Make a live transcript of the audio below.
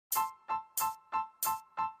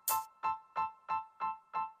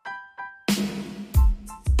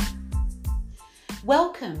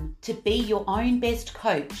Welcome to Be Your Own Best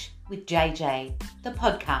Coach with JJ, the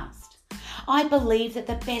podcast. I believe that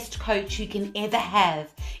the best coach you can ever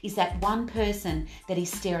have is that one person that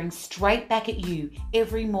is staring straight back at you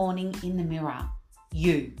every morning in the mirror.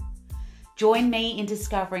 You. Join me in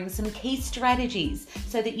discovering some key strategies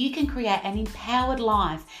so that you can create an empowered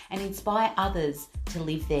life and inspire others to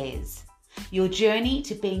live theirs. Your journey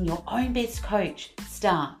to being your own best coach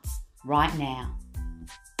starts right now.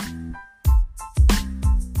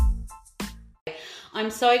 I'm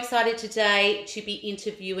so excited today to be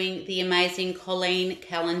interviewing the amazing Colleen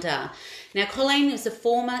Callander. Now, Colleen is a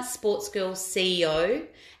former Sportsgirl CEO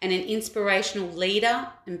and an inspirational leader,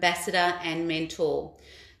 ambassador and mentor.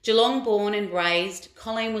 Geelong born and raised,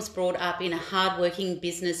 Colleen was brought up in a hardworking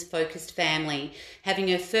business-focused family, having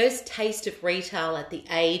her first taste of retail at the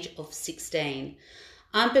age of 16.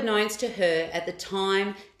 Unbeknownst to her, at the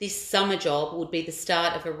time, this summer job would be the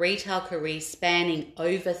start of a retail career spanning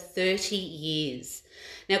over 30 years.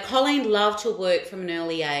 Now, Colleen loved to work from an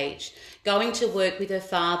early age, going to work with her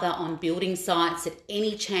father on building sites at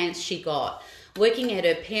any chance she got, working at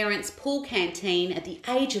her parents' pool canteen at the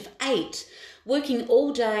age of 8, working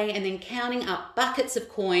all day and then counting up buckets of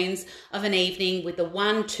coins of an evening with the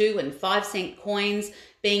 1, 2 and 5 cent coins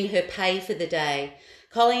being her pay for the day.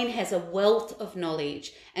 Colleen has a wealth of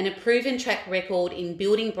knowledge and a proven track record in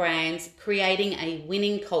building brands, creating a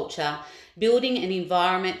winning culture, building an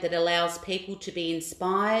environment that allows people to be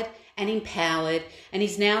inspired and empowered, and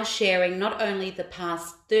is now sharing not only the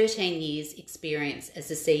past 13 years experience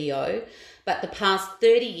as a CEO, but the past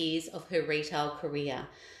 30 years of her retail career.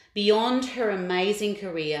 Beyond her amazing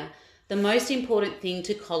career, the most important thing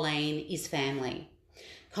to Colleen is family.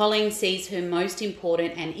 Colleen sees her most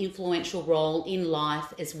important and influential role in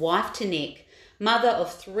life as wife to Nick, mother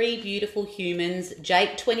of 3 beautiful humans,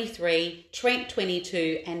 Jake 23, Trent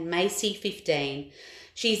 22 and Macy 15.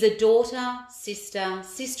 She's a daughter, sister,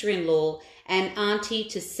 sister-in-law and auntie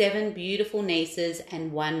to 7 beautiful nieces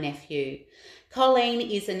and 1 nephew. Colleen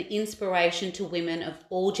is an inspiration to women of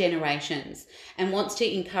all generations and wants to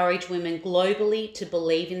encourage women globally to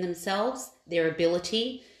believe in themselves, their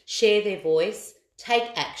ability, share their voice,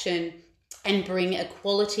 take action, and bring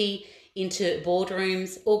equality into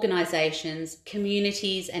boardrooms, organisations,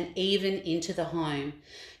 communities, and even into the home.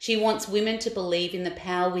 She wants women to believe in the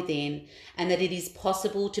power within and that it is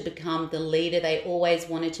possible to become the leader they always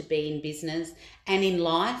wanted to be in business and in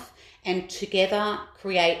life, and together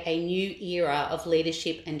create a new era of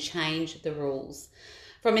leadership and change the rules.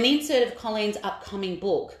 From an insert of Colleen's upcoming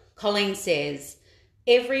book, Colleen says,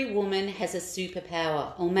 "Every woman has a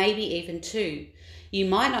superpower, or maybe even 2. You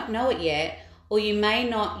might not know it yet, or you may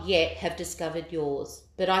not yet have discovered yours,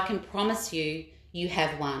 but I can promise you, you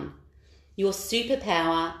have one. Your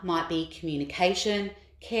superpower might be communication,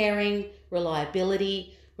 caring,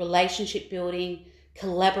 reliability, relationship building,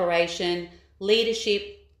 collaboration,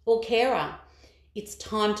 leadership, or carer. It's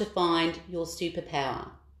time to find your superpower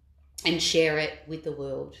and share it with the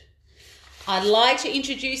world." I'd like to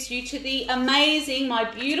introduce you to the amazing, my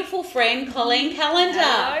beautiful friend, Colleen Callander.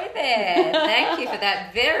 Hello there. Thank you for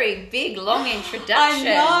that very big, long introduction.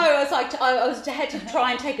 I know. I had to try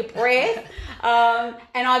and take a breath.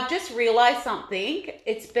 And I've just realised something.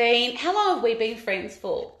 It's been, how long have we been friends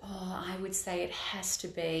for? Oh, I would say it'd have to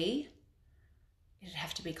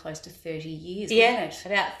be close to 30 years, yeah, wouldn't it?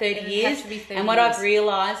 About 30 years. Have to be 30 and what years. I've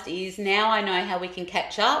realised is now I know how we can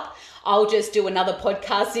catch up. I'll just do another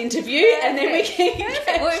podcast interview and then we can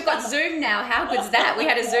Well, we've got Zoom now. How good's that? We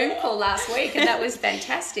had a Zoom call last week and that was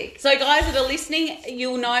fantastic. So guys that are listening,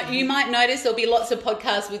 you might notice there'll be lots of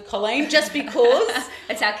podcasts with Colleen just because.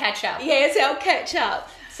 It's our catch up. Yeah, it's our catch up.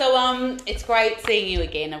 So it's great seeing you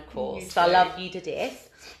again, of course. I love you to death.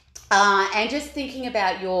 And just thinking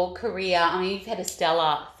about your career, I mean, you've had a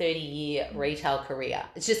stellar 30-year retail career.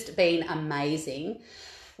 It's just been amazing.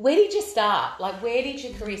 Where did you start? Like, where did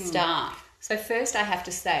your career start? So first I have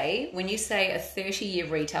to say, when you say a 30-year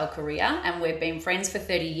retail career and we've been friends for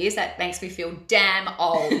 30 years, that makes me feel damn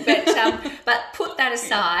old. But put that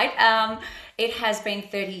aside, it has been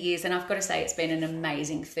 30 years and I've got to say it's been an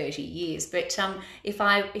amazing 30 years. But if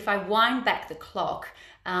I wind back the clock,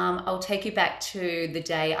 I'll take you back to the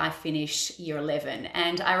day I finished year 11.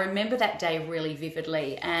 And I remember that day really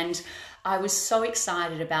vividly. And I was so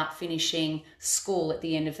excited about finishing school at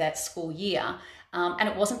the end of that school year. And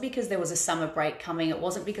it wasn't because there was a summer break coming. It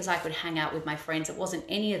wasn't because I could hang out with my friends. It wasn't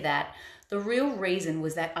any of that. The real reason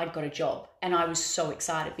was that I'd got a job and I was so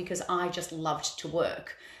excited because I just loved to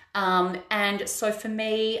work. And so for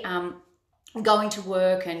me, going to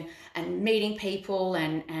work and meeting people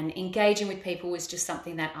and engaging with people was just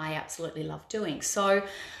something that I absolutely loved doing. So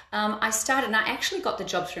I started, and I actually got the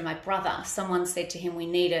job through my brother. Someone said to him, we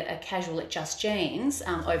need a casual at Just Jeans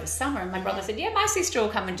over summer. And my brother said, yeah, my sister will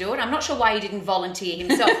come and do it. I'm not sure why he didn't volunteer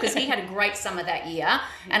himself, because he had a great summer that year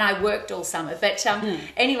and I worked all summer. But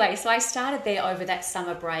anyway, so I started there over that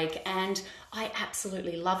summer break, and I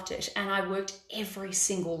absolutely loved it. And I worked every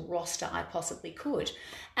single roster I possibly could.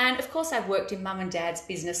 And of course, I worked in mum and dad's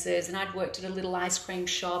businesses, and I'd worked at a little ice cream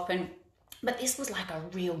shop, but this was like a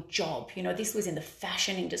real job. You know, this was in the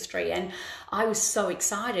fashion industry, and I was so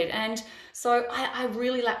excited. And so I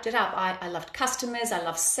really lapped it up. I loved customers, I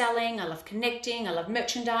loved selling, I loved connecting, I loved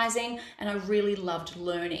merchandising, and I really loved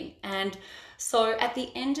learning. And so at the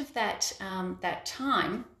end of that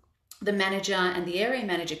time, the manager and the area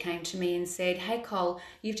manager came to me and said, hey, Cole,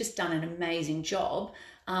 you've just done an amazing job.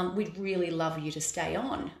 We'd really love you to stay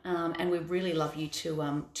on, and we'd really love you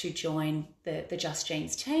to join the Just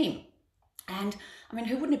Jeans team. And I mean,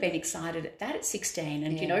 who wouldn't have been excited at that at 16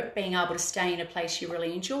 and, you know, being able to stay in a place you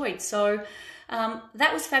really enjoyed. So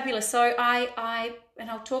that was fabulous. So and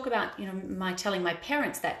I'll talk about, you know, telling my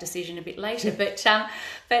parents that decision a bit later, but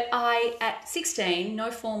I, at 16,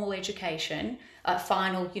 no formal education,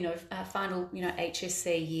 final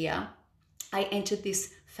HSC year, I entered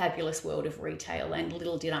this fabulous world of retail, and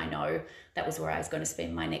little did I know that was where I was going to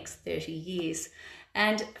spend my next 30 years.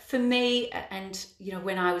 And for me, and, you know,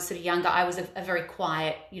 when I was sort of younger, I was a very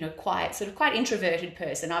quiet, sort of quite introverted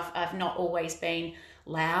person. I've not always been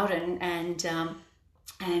loud and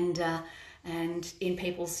in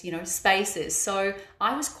people's, you know, spaces. So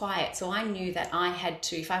I was quiet. So I knew that I had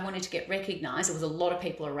to, if I wanted to get recognized, there was a lot of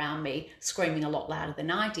people around me screaming a lot louder than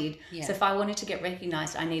I did. Yeah. So if I wanted to get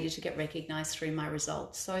recognized, I needed to get recognized through my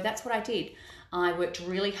results. So that's what I did. I worked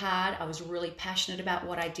really hard. I was really passionate about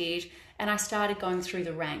what I did. And I started going through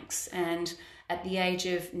the ranks. And at the age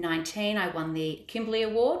of 19, I won the Kimberley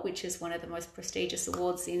Award, which is one of the most prestigious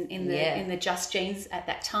awards in the Just Jeans at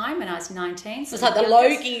that time. And I was 19. So it was like the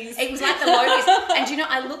Logies. It was like the Logies. And, you know,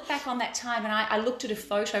 I look back on that time, and I looked at a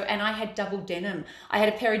photo, and I had double denim. I had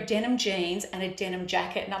a pair of denim jeans and a denim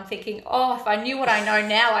jacket. And I'm thinking, oh, if I knew what I know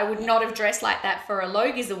now, I would not have dressed like that for a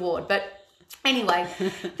Logies Award. But anyway,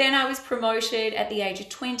 then I was promoted at the age of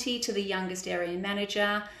 20 to the youngest area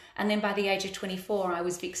manager. And then by the age of 24, I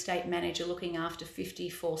was Vic State Manager, looking after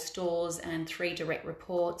 54 stores and 3 direct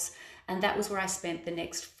reports. And that was where I spent the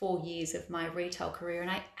next 4 years of my retail career.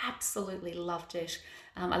 And I absolutely loved it.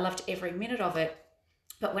 I loved every minute of it.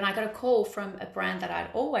 But when I got a call from a brand that I'd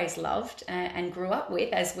always loved and grew up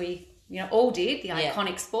with, as we, you know, all did, the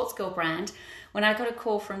iconic Sportsgirl brand, when I got a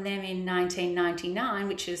call from them in 1999,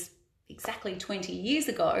 which is exactly 20 years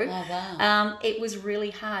ago, it was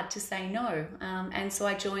really hard to say no. And so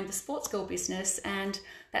I joined the Sportsgirl business, and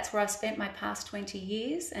that's where I've spent my past 20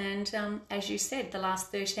 years. And as you said, the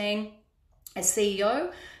last 13 as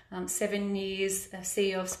CEO, 7 years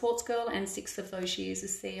CEO of Sportsgirl, and 6 of those years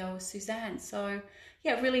as CEO of Suzanne. So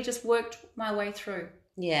yeah, really just worked my way through.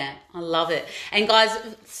 Yeah, I love it. And guys,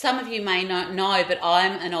 some of you may not know, but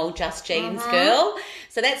I'm an old Just Jeans girl.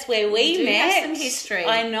 So that's where we met. Have some history.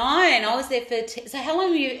 I know, and I was there for... so how long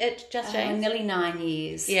were you at Just Jeans? Nearly 9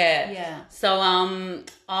 years. Yeah. So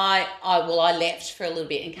I left for a little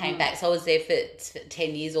bit and came back. So I was there for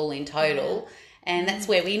 10 years all in total. And that's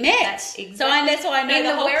where we met. That's why I know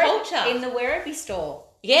the whole culture. In the Werribee store.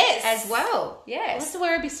 Yes. As well. Yes. What's the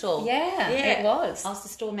Werribee store? Yeah, it was. I was the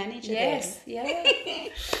store manager there. Yeah.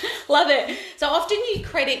 Love it. So often you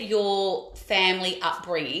credit your family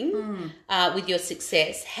upbringing with your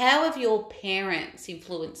success. How have your parents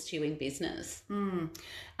influenced you in business?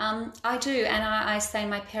 I do. And I say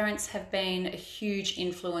my parents have been a huge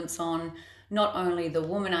influence on not only the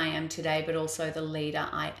woman I am today, but also the leader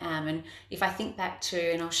I am. And if I think back to,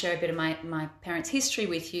 and I'll share a bit of my parents' history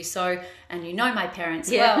with you, and you know my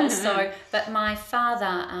parents well, but my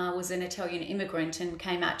father was an Italian immigrant and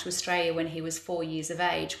came out to Australia when he was 4 years of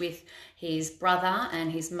age with his brother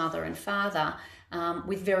and his mother and father,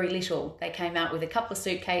 with very little. They came out with a couple of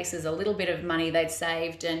suitcases, a little bit of money they'd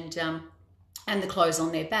saved, and the clothes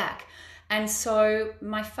on their back. And so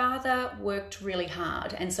my father worked really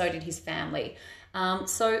hard, and so did his family.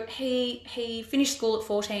 So he finished school at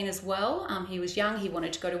 14 as well. He was young, he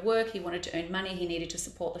wanted to go to work, he wanted to earn money, he needed to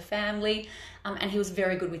support the family, and he was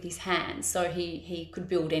very good with his hands, so he could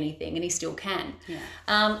build anything, and he still can.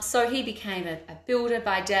 Yeah. So he became a builder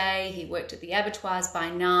by day, he worked at the abattoirs by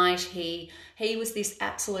night, he was this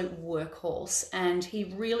absolute workhorse, and he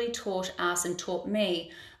really taught us and taught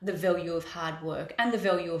me the value of hard work and the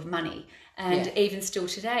value of money. And even still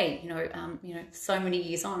today, so many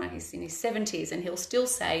years on, he's in his 70s, and he'll still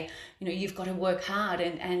say, you've got to work hard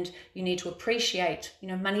and you need to appreciate,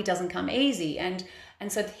 money doesn't come easy. And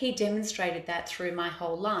so he demonstrated that through my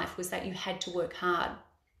whole life, was that you had to work hard.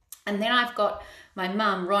 And then I've got my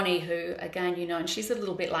mum, Ronnie, who, again, and she's a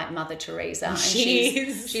little bit like Mother Teresa. And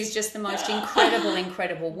she's just the most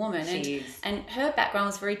incredible woman. And her background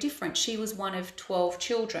was very different. She was one of 12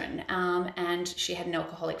 children, and she had an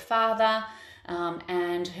alcoholic father,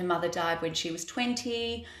 and her mother died when she was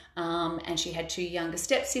 20, and she had 2 younger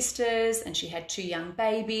stepsisters, and she had 2 young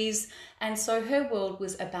babies. And so her world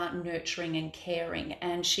was about nurturing and caring,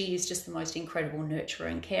 and she is just the most incredible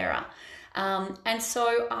nurturer and carer. And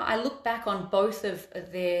so I look back on both of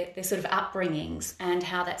their sort of upbringings and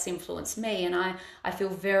how that's influenced me. And I feel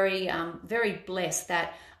very, very blessed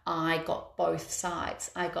that I got both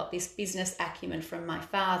sides. I got this business acumen from my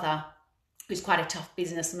father, who's quite a tough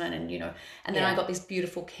businessman, and then I got this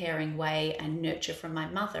beautiful caring way and nurture from my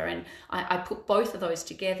mother. And I put both of those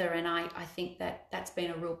together, and I think that's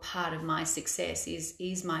been a real part of my success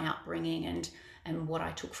is my upbringing and what I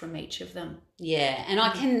took from each of them. Yeah, and I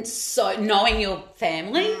can knowing your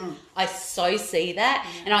family, I so see that,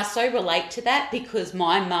 and I so relate to that, because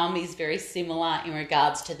my mum is very similar in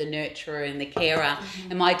regards to the nurturer and the carer,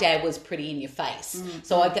 and my dad was pretty in your face.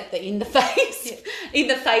 So I get the in the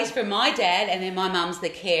face from my dad, and then my mum's the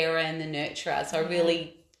carer and the nurturer. So I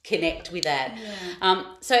really connect with that. Yeah.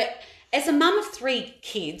 So as a mum of 3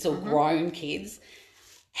 kids, or grown kids,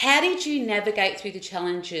 how did you navigate through the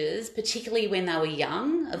challenges, particularly when they were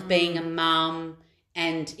young, of being a mum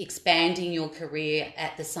and expanding your career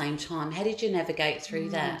at the same time? How did you navigate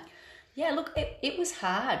through that? Yeah, look, it was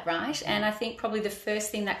hard, right? And I think probably the first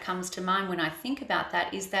thing that comes to mind when I think about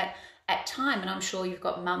that is that at time, and I'm sure you've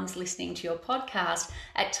got mums listening to your podcast,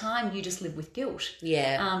 at time you just live with guilt.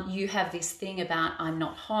 Yeah. You have this thing about, I'm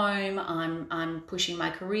not home, I'm pushing my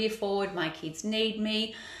career forward, my kids need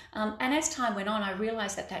me. And as time went on, I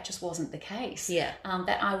realised that just wasn't the case. Yeah.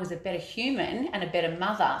 That I was a better human and a better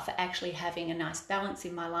mother for actually having a nice balance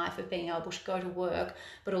in my life of being able to go to work,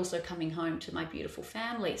 but also coming home to my beautiful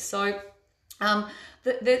family. So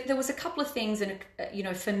there was a couple of things,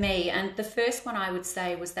 for me, and the first one I would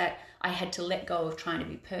say was that I had to let go of trying to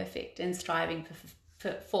be perfect and striving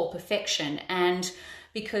for perfection. And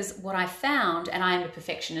because what I found, and I am a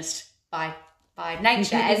perfectionist by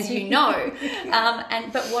nature, as you know,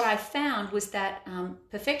 but what I found was that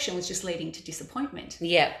perfection was just leading to disappointment.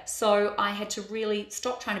 Yeah. So I had to really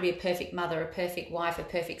stop trying to be a perfect mother, a perfect wife, a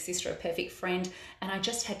perfect sister, a perfect friend, and I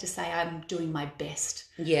just had to say I'm doing my best.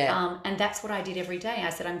 Yeah. And that's what I did every day. I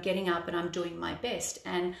said I'm getting up and I'm doing my best,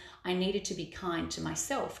 and I needed to be kind to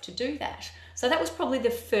myself to do that. So that was probably the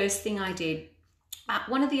first thing I did.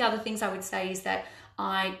 One of the other things I would say is that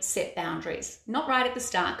I set boundaries, not right at the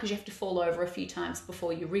start, because you have to fall over a few times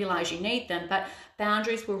before you realize you need them, but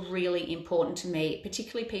boundaries were really important to me,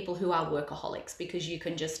 particularly people who are workaholics, because you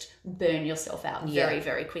can just burn yourself out very,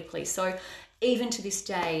 very quickly. So even to this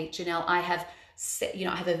day, Janelle, I have set,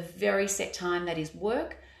 I have a very set time that is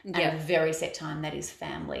work, and a very set time that is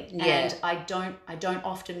family. And I don't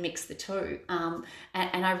often mix the two. And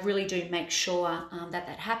I really do make sure that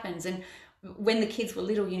happens. And when the kids were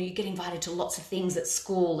little, you get invited to lots of things at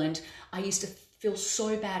school, and I used to feel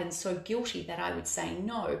so bad and so guilty that I would say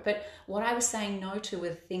no. But what I was saying no to were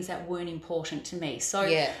things that weren't important to me. So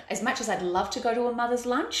as much as I'd love to go to a mother's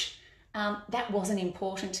lunch, that wasn't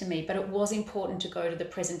important to me, but it was important to go to the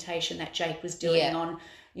presentation that Jake was doing on,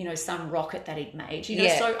 some rocket that he'd made.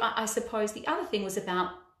 So I suppose the other thing was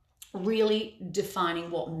about really defining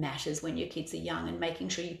what matters when your kids are young and making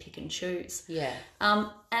sure you pick and choose. Yeah.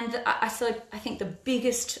 I think the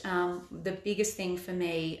biggest thing for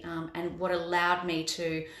me, and what allowed me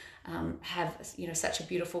to have such a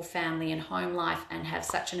beautiful family and home life and have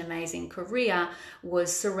such an amazing career,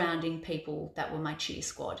 was surrounding people that were my cheer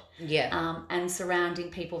squad. And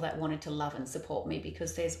surrounding people that wanted to love and support me,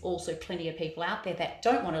 because there's also plenty of people out there that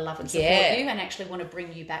don't want to love and support you and actually want to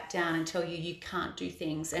bring you back down and tell you can't do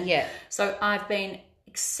things. And so I've been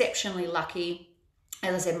exceptionally lucky.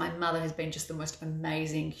 As I said, my mother has been just the most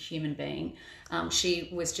amazing human being. She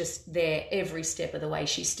was just there every step of the way.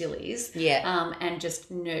 She still is. And just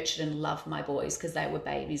nurtured and loved my boys because they were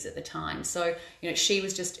babies at the time. So, she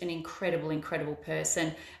was just an incredible, incredible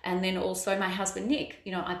person. And then also my husband, Nick,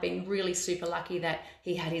 I've been really super lucky that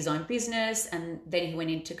he had his own business, and then he went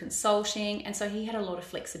into consulting. And so he had a lot of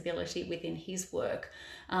flexibility within his work.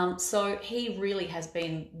 So he really has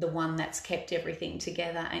been the one that's kept everything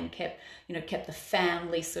together and kept the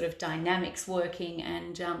family sort of dynamics working.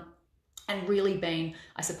 and really been,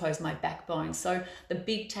 I suppose, my backbone. So the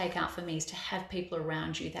big takeout for me is to have people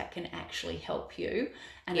around you that can actually help you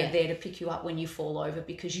and are there to pick you up when you fall over,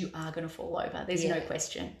 because you are going to fall over. There's no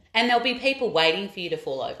question. And there'll be people waiting for you to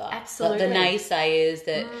fall over. Absolutely. The naysayers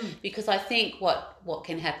that, because I think what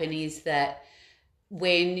can happen is that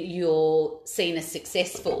when you're seen as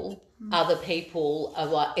successful, other people are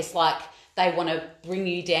like, it's like they want to bring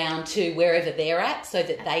you down to wherever they're at so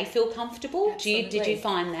that they feel comfortable. Did you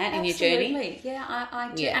find that in your journey? Absolutely. Yeah,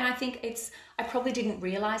 I do. And I think I probably didn't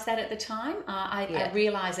realize that at the time. I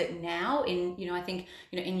realize it now in, I think,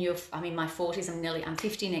 in my 40s, I'm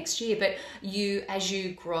 50 next year, but as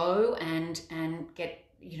you grow and get,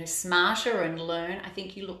 smarter and learn, I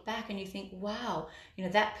think you look back and you think, wow,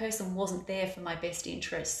 that person wasn't there for my best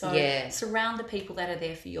interest. So surround the people that are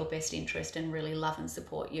there for your best interest and really love and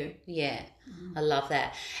support you. Yeah. I love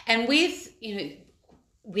that. And with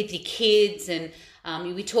your kids and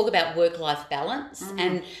we talk about work-life balance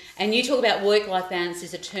and you talk about work-life balance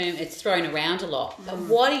as a term, it's thrown around a lot. But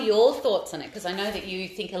what are your thoughts on it? Because I know that you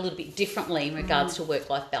think a little bit differently in regards to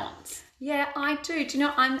work-life balance. Yeah, I do. Do you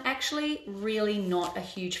know, I'm actually really not a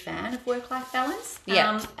huge fan of work-life balance.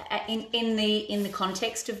 Yeah. In the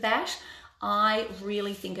context of that, I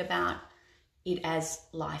really think about it as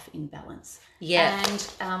life in balance. Yeah.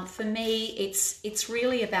 And for me, it's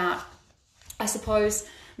really about, I suppose,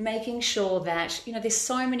 making sure that, there's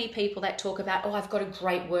so many people that talk about, I've got a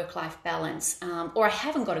great work-life balance, or I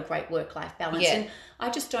haven't got a great work-life balance. Yeah. And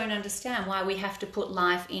I just don't understand why we have to put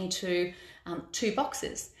life into two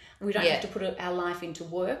boxes. We don't have to put our life into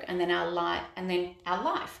work and then our life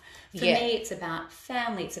For me, it's about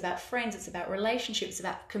family, it's about friends, it's about relationships, it's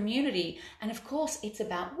about community, and of course, it's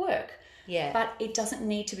about work. Yeah. But it doesn't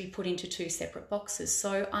need to be put into two separate boxes.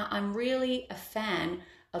 So I'm really a fan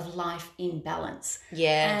of life in balance.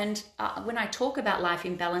 Yeah. And when I talk about life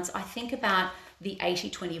in balance, I think about the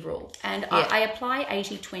 80-20 rule. And I apply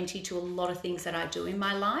 80-20 to a lot of things that I do in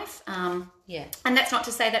my life. And that's not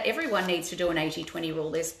to say that everyone needs to do an 80-20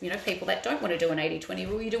 rule. There's, people that don't want to do an 80-20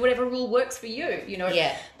 rule. You do whatever rule works for you,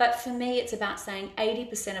 Yeah. But for me, it's about saying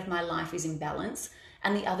 80% of my life is in balance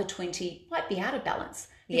and the other 20 might be out of balance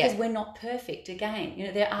because we're not perfect. Again,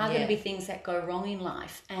 there are going to be things that go wrong in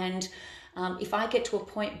life. And if I get to a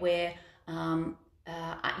point where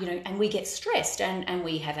and we get stressed and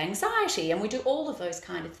we have anxiety and we do all of those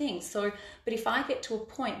kind of things. So, but if I get to a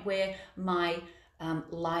point where my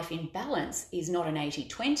life in balance is not an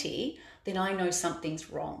 80-20, then I know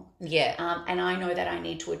something's wrong. Yeah. And I know that I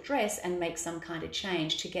need to address and make some kind of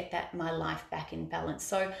change to get my life back in balance.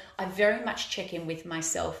 So I very much check in with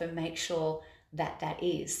myself and make sure that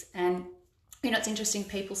is. And it's interesting,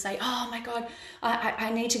 people say, oh my God,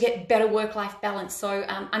 I need to get better work-life balance. So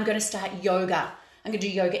I'm going to start yoga. I'm going to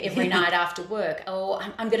do yoga every night after work. Or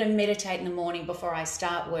I'm going to meditate in the morning before I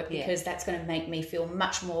start work because that's going to make me feel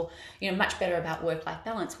much more, much better about work-life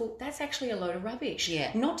balance. Well, that's actually a load of rubbish.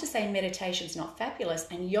 Yeah. Not to say meditation's not fabulous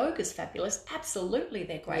and yoga's fabulous. Absolutely,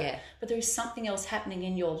 they're great. Yeah. But there is something else happening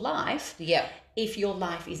in your life if your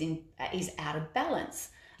life is out of balance.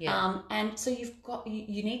 Yeah. And so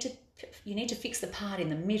you need to fix the part in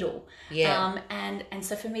the middle. Yeah. And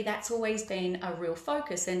so for me, that's always been a real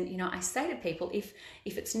focus. And, I say to people, if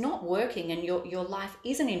it's not working and your life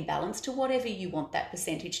isn't in balance to whatever you want that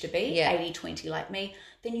percentage to be, 80-20 like me,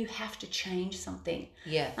 then you have to change something.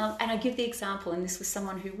 Yeah. And I give the example, and this was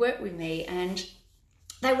someone who worked with me, and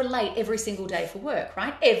they were late every single day for work,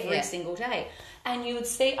 right? Every single day. And I'd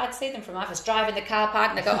see them from my office drive in the car park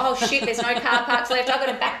and they go, oh shit, there's no car parks left. I've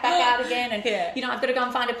got to back out again. And, I've got to go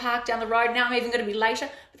and find a park down the road. Now I'm even going to be later.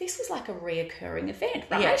 But this was like a reoccurring event,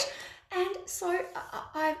 right? Yeah. And so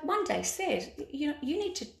I one day said, you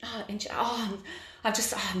need to, I'm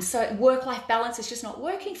so, work-life balance is just not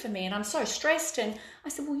working for me. And I'm so stressed. And I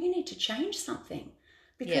said, well, you need to change something.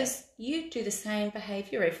 Because you do the same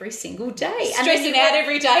behaviour every single day. Stressing out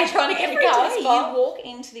every day trying to get a car spot. You walk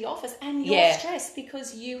into the office and you're stressed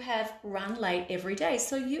because you have run late every day.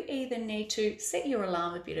 So you either need to set your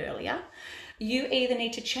alarm a bit earlier, you either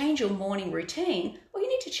need to change your morning routine, or you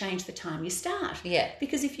need to change the time you start. Yeah.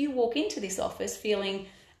 Because if you walk into this office feeling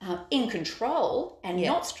in control and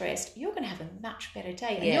not stressed, you're going to have a much better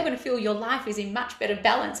day. And you're going to feel your life is in much better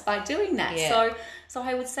balance by doing that. Yeah. So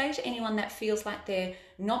I would say to anyone that feels like they're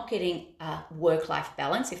not getting work-life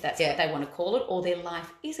balance, if that's what they want to call it, or their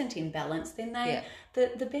life isn't in balance, then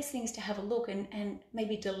the best thing is to have a look and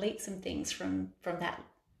maybe delete some things from that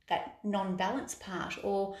non-balance part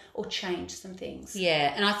or change some things.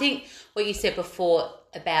 Yeah, and I think what you said before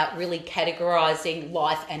about really categorising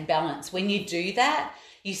life and balance, when you do that,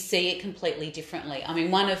 you see it completely differently. I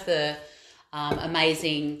mean, one of the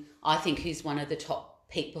amazing, I think, who's one of the top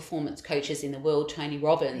peak performance coaches in the world, Tony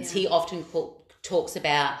Robbins. He often talks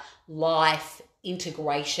about life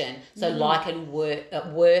integration, so like and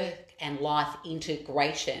work and life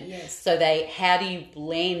integration. Yes. So how do you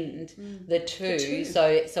blend the two? So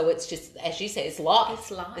it's just, as you said, it's life.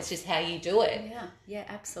 It's life. It's just how you do it. Yeah,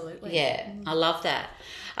 absolutely. Yeah, I love that.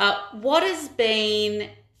 What has been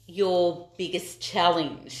your biggest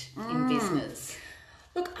challenge in business?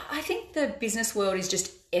 Look, I think the business world is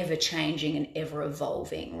just ever changing and ever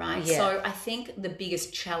evolving, right? Yeah. So I think the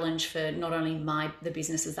biggest challenge for not only the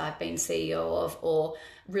businesses I've been CEO of, or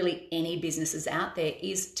really any businesses out there,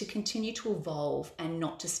 is to continue to evolve and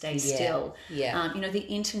not to stay still. Yeah. The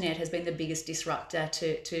internet has been the biggest disruptor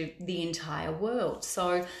to the entire world.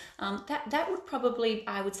 So that would probably,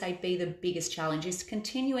 I would say, be the biggest challenge, is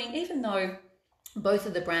continuing, even though both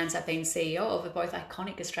of the brands I've been CEO of are both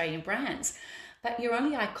iconic Australian brands, but you're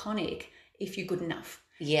only iconic if you're good enough.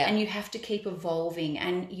 Yeah. And you have to keep evolving,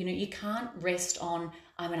 and you can't rest on,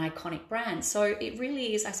 I'm an iconic brand. So it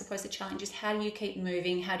really is, I suppose, the challenge is, how do you keep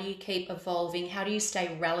moving? How do you keep evolving? How do you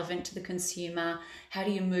stay relevant to the consumer? How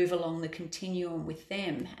do you move along the continuum with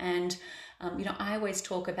them? And I always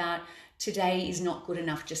talk about, today is not good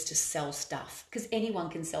enough just to sell stuff, because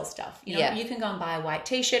anyone can sell stuff. You can go and buy a white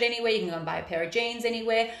t-shirt anywhere, you can go and buy a pair of jeans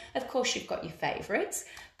anywhere. Of course, you've got your favorites,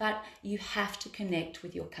 but you have to connect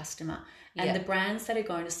with your customer. And the brands that are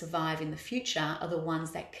going to survive in the future are the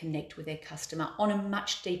ones that connect with their customer on a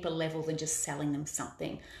much deeper level than just selling them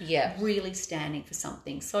something. Yeah. Really standing for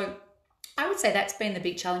something. So I would say that's been the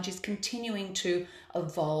big challenge, is continuing to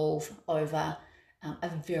evolve over a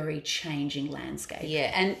very changing landscape.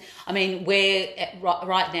 Yeah, and I mean,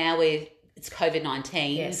 right now it's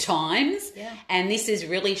COVID-19 times, and this is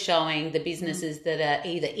really showing the businesses that are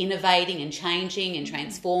either innovating and changing and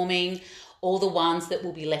transforming, or the ones that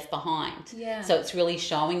will be left behind. Yeah. So it's really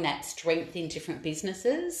showing that strength in different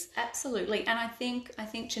businesses. Absolutely. And I think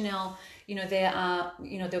Janelle, there are,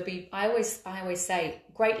 there'll be, I always say,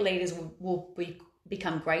 great leaders will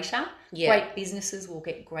become greater. Yeah. Great businesses will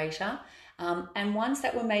get greater. And ones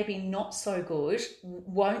that were maybe not so good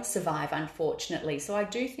won't survive, unfortunately. So I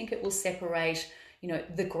do think it will separate,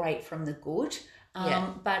 the great from the good.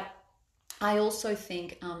 But I also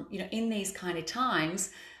think, in these kind of times,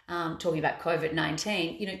 talking about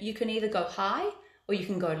COVID-19, you can either go high or you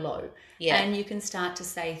can go low. Yeah. And you can start to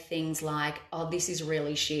say things like, oh, this is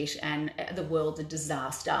really shit, and the world's a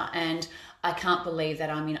disaster, and I can't believe that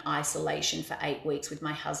I'm in isolation for 8 weeks with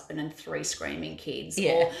my husband and 3 screaming kids.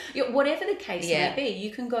 Or whatever the case may be,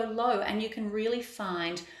 you can go low, and you can really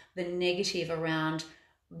find the negative around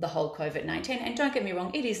the whole COVID-19. And don't get me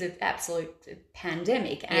wrong, it is an absolute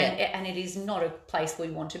pandemic, and it is not a place we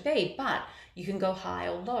want to be, but you can go high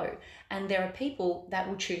or low. And there are people that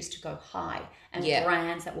will choose to go high, and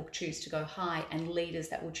brands that will choose to go high, and leaders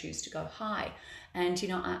that will choose to go high. And,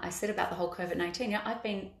 I said about the whole COVID-19, I've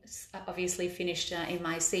been obviously finished in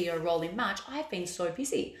my CEO role in March. I've been so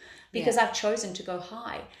busy because I've chosen to go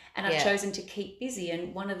high, and I've chosen to keep busy.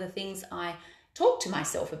 And one of the things I talked to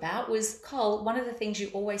myself about was, Cole, one of the things you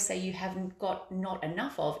always say you haven't got not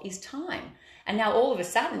enough of is time. And now all of a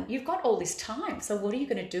sudden you've got all this time. So what are you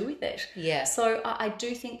going to do with it? Yeah. So I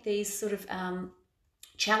do think these sort of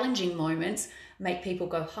challenging moments make people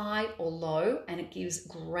go high or low, and it gives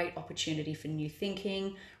great opportunity for new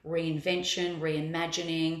thinking, reinvention,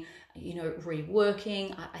 reimagining,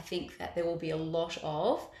 reworking. I think that there will be a lot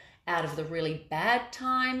of, out of the really bad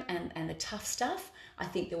time and the tough stuff, I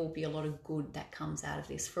think there will be a lot of good that comes out of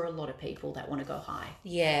this for a lot of people that want to go high.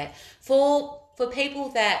 Yeah. For people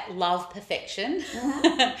that love perfection,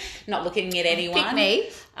 not looking at anyone, pick me.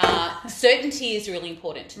 Certainty is really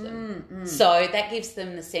important to them. So that gives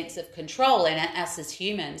them the sense of control, and us as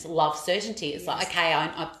humans love certainty. It's like, okay,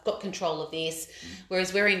 I've got control of this,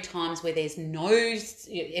 whereas we're in times where there's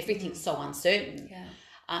everything's so uncertain.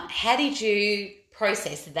 Yeah. How did you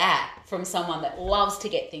process that from someone that loves to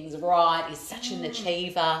get things right, is such an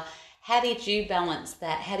achiever? How did you balance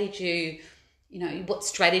that? How did you, what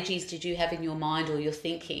strategies did you have in your mind or your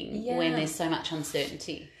thinking when there's so much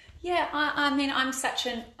uncertainty? Yeah, I mean, I'm such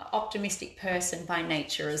an optimistic person by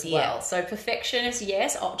nature as well. So perfectionist,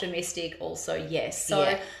 yes. Optimistic, also yes.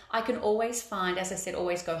 So I can always find, as I said,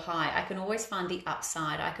 always go high. I can always find the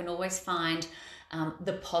upside. I can always find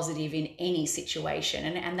the positive in any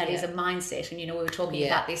situation. And that is a mindset. And, we were talking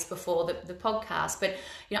about this before the podcast, but,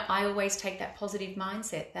 I always take that positive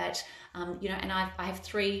mindset that, and I have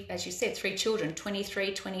three, as you said, three children,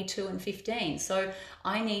 23, 22 and 15. So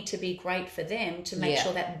I need to be great for them to make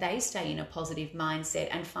sure that they stay in a positive mindset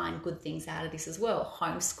and find good things out of this as well.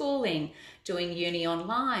 Homeschooling, doing uni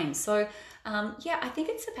online. So, I think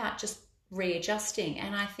it's about just readjusting.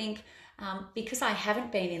 And I think because I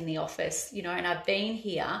haven't been in the office, and I've been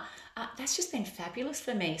here, that's just been fabulous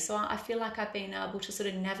for me. So I feel like I've been able to sort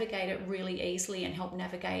of navigate it really easily and help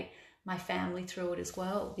navigate my family through it as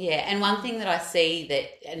well. Yeah, and one thing that I see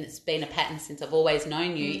and it's been a pattern since I've always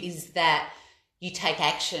known you, is that you take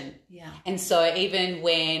action. Yeah. And so even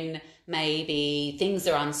when maybe things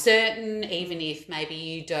are uncertain, even if maybe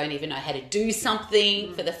you don't even know how to do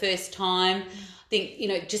something for the first time, I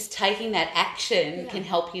think, just taking that action can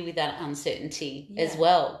help you with that uncertainty as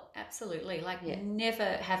well. Absolutely. Never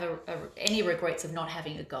have any regrets of not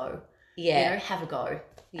having a go. Yeah. Have a go.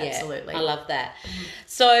 Yeah. Absolutely. I love that.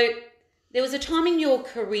 So there was a time in your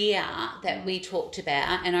career that we talked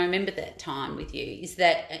about, and I remember that time with you, is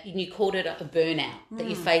that you called it a burnout, that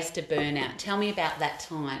you faced a burnout. Tell me about that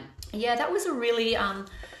time. Yeah, that was a really,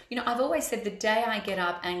 I've always said the day I get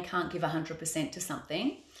up and can't give 100% to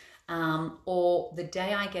something, or the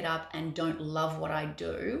day I get up and don't love what I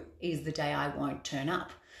do is the day I won't turn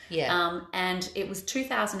up. Yeah. And it was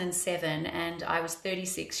 2007 and I was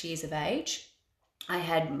 36 years of age. I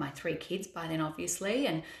had my 3 kids by then, obviously,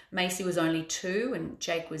 and Macy was only 2 and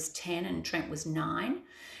Jake was 10 and Trent was 9.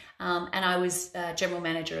 And I was general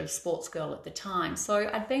manager of Sportsgirl at the time. So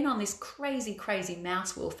I'd been on this crazy, crazy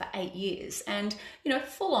mouse wheel for 8 years and,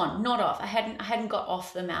 full on, not off. I hadn't got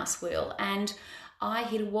off the mouse wheel and I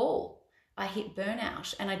hit a wall. I hit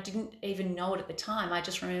burnout and I didn't even know it at the time. I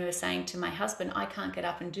just remember saying to my husband, I can't get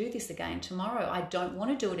up and do this again tomorrow. I don't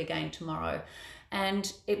want to do it again tomorrow.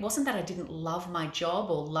 And it wasn't that I didn't love my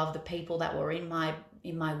job or love the people that were in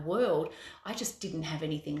my world. I just didn't have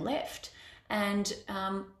anything left. And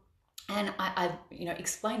I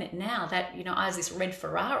explain it now that, I was this red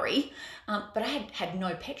Ferrari, but I had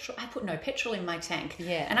no petrol. I put no petrol in my tank.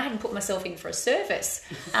 Yeah. And I hadn't put myself in for a service.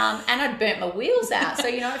 And I'd burnt my wheels out. So,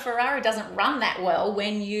 a Ferrari doesn't run that well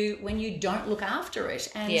when you don't look after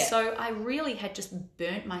it. And so I really had just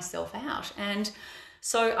burnt myself out. And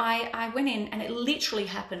so I went in and it literally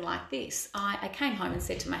happened like this. I came home and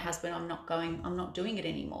said to my husband, I'm not doing it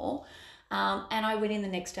anymore. And I went in the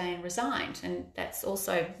next day and resigned. And that's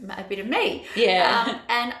also a bit of me. Yeah.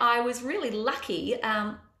 And I was really lucky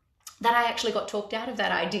that I actually got talked out of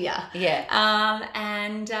that idea.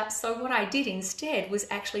 Yeah. So what I did instead was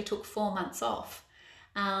actually took 4 months off.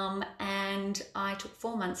 And I took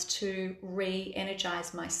 4 months to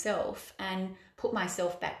re-energize myself and put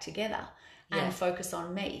myself back together and focus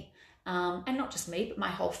on me. And not just me, but my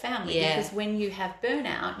whole family. Because when you have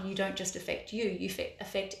burnout, you don't just affect you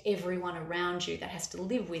affect everyone around you that has to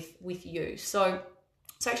live with you. So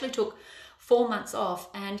I actually took 4 months off,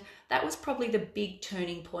 and that was probably the big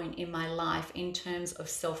turning point in my life in terms of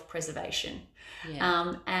self-preservation.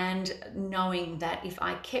 And knowing that if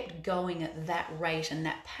I kept going at that rate and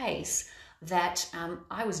that pace, that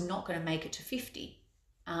I was not going to make it to 50.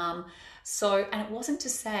 And it wasn't to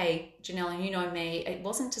say, Janelle, and you know me, it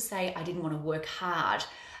wasn't to say I didn't want to work hard,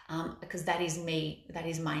 because that is me, that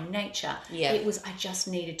is my nature. It was, I just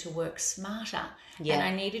needed to work smarter. And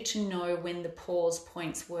I needed to know when the pause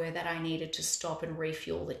points were that I needed to stop and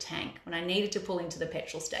refuel the tank, when I needed to pull into the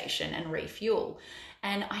petrol station and refuel.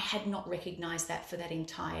 And I had not recognized that for that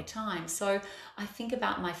entire time. So I think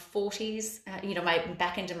about my 40s,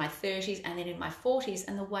 back into my 30s and then in my 40s,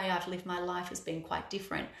 and the way I've lived my life has been quite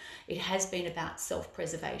different. It has been about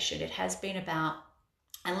self-preservation. It has been about,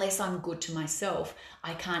 unless I'm good to myself,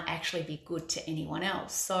 I can't actually be good to anyone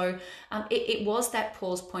else. So it was that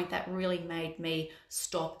pause point that really made me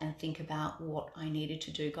stop and think about what I needed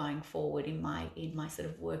to do going forward in my sort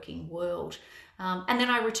of working world. And then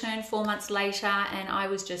I returned 4 months later and I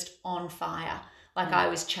was just on fire. I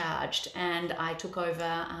was charged, and I took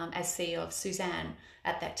over as CEO of Suzanne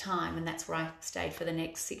at that time. And that's where I stayed for the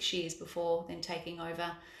next 6 years before then taking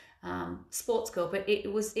over Sportsgirl. But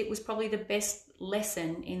it was probably the best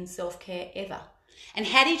lesson in self-care ever. And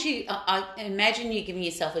how did you, I imagine you giving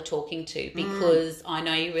yourself a talking to, because I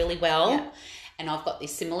know you really well, and I've got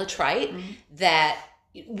this similar trait that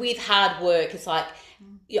with hard work, it's like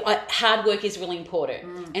hard work is really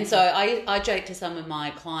important. And so I joke to some of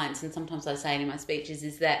my clients, and sometimes I say it in my speeches,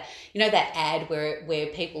 is that, that ad where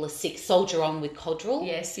people are sick, soldier on with Codral.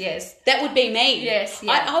 Yes. That would be me. Yes,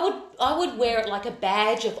 yeah. I would wear it like a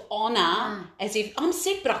badge of honour, as if I'm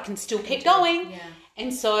sick, but I can still keep going. Yeah.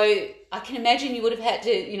 And so I can imagine you would have had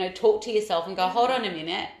to, talk to yourself and go, hold on a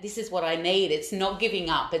minute, this is what I need. It's not giving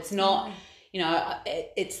up. It's not,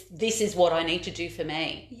 this is what I need to do for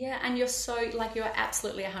me. Yeah, and you're you're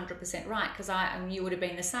absolutely 100% right, because you would have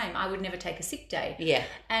been the same. I would never take a sick day. Yeah.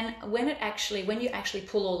 And when you actually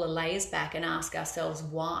pull all the layers back and ask ourselves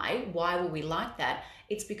why were we like that?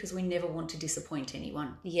 It's because we never want to disappoint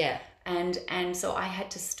anyone. Yeah. And so I had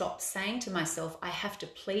to stop saying to myself, I have to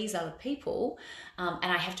please other people, and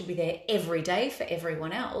I have to be there every day for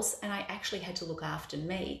everyone else, and I actually had to look after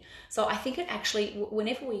me. So I think it actually,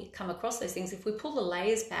 whenever we come across those things, if we pull the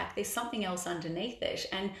layers back, there's something else underneath it.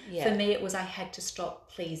 And for me, it was I had to stop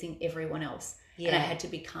pleasing everyone else. Yeah. And I had to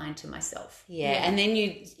be kind to myself. Yeah. And then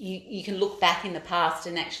you can look back in the past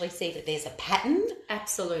and actually see that there's a pattern.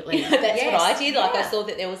 Absolutely. That's what I did. I saw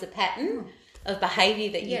that there was a pattern of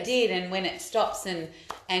behaviour that you did, and when it stops and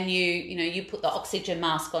you put the oxygen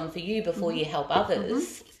mask on for you before you help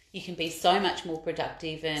others, you can be so much more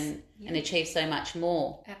productive and achieve so much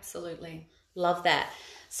more. Absolutely. Love that.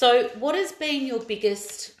 So what has been your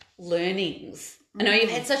biggest learnings? I know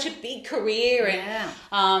you've had such a big career,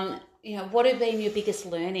 and what have been your biggest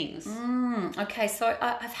learnings? Okay, so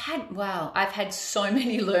I've had so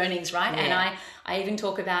many learnings, right? Yeah. And I even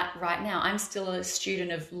talk about right now, I'm still a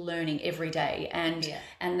student of learning every day.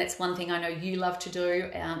 And that's one thing I know you love to do,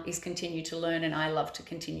 is continue to learn, and I love to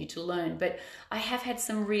continue to learn. But I have had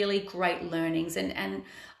some really great learnings, and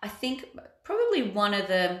I think probably one of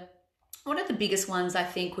the biggest ones I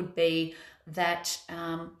think would be that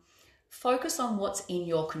focus on what's in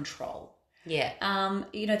your control. Yeah.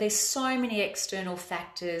 There's so many external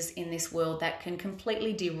factors in this world that can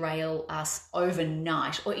completely derail us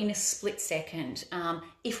overnight or in a split second,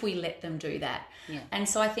 if we let them do that. Yeah. And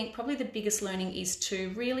so I think probably the biggest learning is to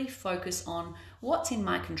really focus on what's in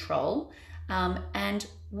my control, and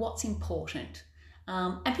what's important.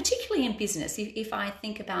 And particularly in business, if I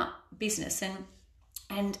think about business and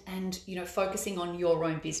focusing on your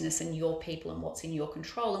own business and your people and what's in your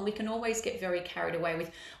control. And we can always get very carried away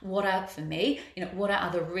with what are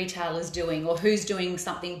other retailers doing, or who's doing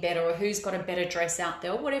something better, or who's got a better dress out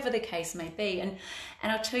there, or whatever the case may be. And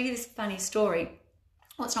I'll tell you this funny story.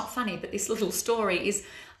 Well, it's not funny, but this little story is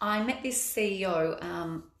I met this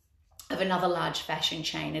CEO of another large fashion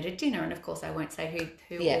chain at a dinner, and of course I won't say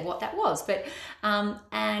who or what that was, but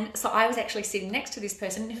and so I was actually sitting next to this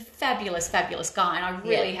person, fabulous guy, and I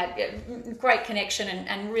really had a great connection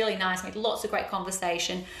and really nice, made lots of great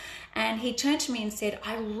conversation. And he turned to me and said,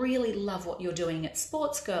 I really love what you're doing at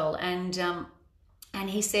Sportsgirl, and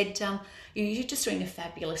he said, you're just doing a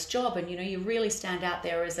fabulous job, and you really stand out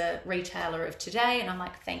there as a retailer of today. And I'm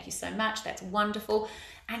like, thank you so much, that's wonderful.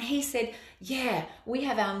 And he said, yeah, we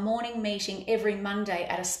have our morning meeting every Monday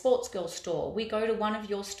at a Sportsgirl store. We go to one of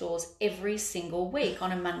your stores every single week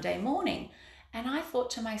on a Monday morning. And I thought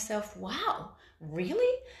to myself, wow,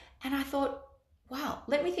 really? And I thought, wow,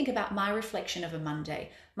 let me think about my reflection of a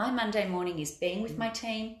Monday. My Monday morning is being with my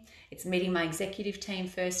team. It's meeting my executive team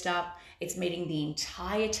first up. It's meeting the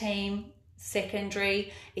entire team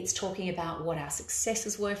secondary. It's talking about what our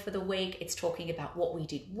successes were for the week. It's talking about what we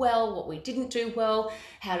did well, what we didn't do well.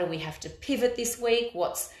 How do we have to pivot this week?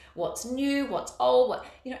 What's new? What's old?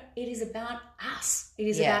 It is about us. It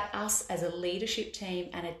is about us as a leadership team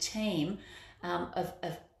and a team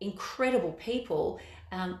of incredible people,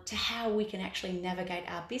 to how we can actually navigate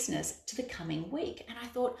our business to the coming week. And I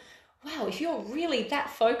thought, wow, if you're really that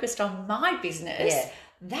focused on my business,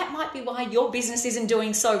 that might be why your business isn't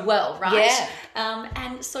doing so well, right? Yeah.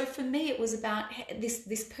 And so for me, it was about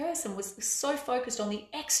this person was so focused on the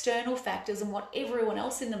external factors and what everyone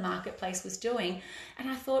else in the marketplace was doing. And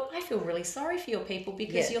I thought, I feel really sorry for your people,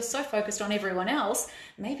 because you're so focused on everyone else.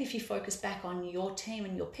 Maybe if you focus back on your team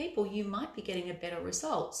and your people, you might be getting a better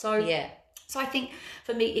result. So I think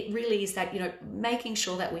for me, it really is that, making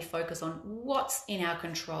sure that we focus on what's in our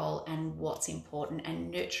control and what's important,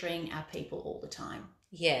 and nurturing our people all the time.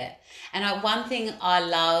 Yeah. And one thing I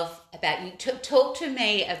love about you, talk to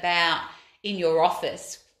me about in your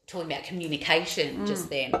office, talking about communication just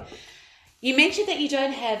then. You mentioned that you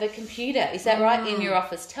don't have a computer. Is that right, in your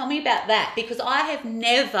office? Tell me about that, because I have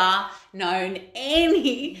never, known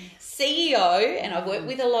any CEO, and I've worked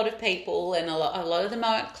with a lot of people, and a lot of them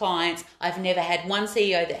are clients. I've never had one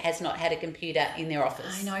CEO that has not had a computer in their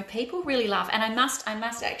office. I know, people really laugh, and I must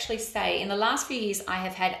actually say, in the last few years, I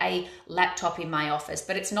have had a laptop in my office,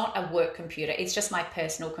 but it's not a work computer. It's just my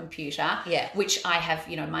personal computer, which I have,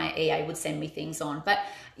 my EA would send me things on. But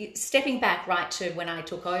stepping back right to when I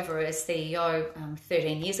took over as CEO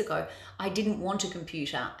 13 years ago, I didn't want a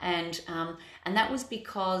computer, and that was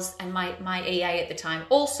because, and my EA at the time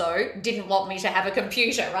also didn't want me to have a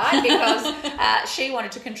computer, right? Because she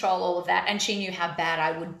wanted to control all of that, and she knew how bad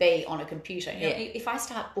I would be on a computer. If I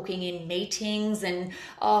start booking in meetings, and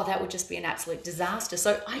that would just be an absolute disaster.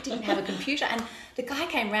 So I didn't have a computer, and the guy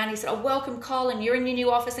came around. He said, "Oh, welcome, Colin. You're in your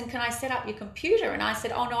new office, and can I set up your computer?" And I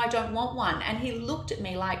said, "Oh no, I don't want one." And he looked at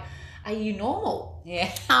me like, "Are you normal?"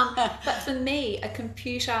 Yeah. But for me, a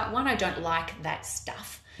computer, one, I don't like that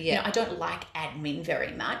stuff. Yeah. I don't like admin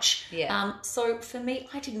very much. Yeah. So for me,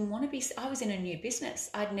 I didn't want to be, I was in a new business.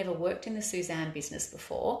 I'd never worked in the Suzanne business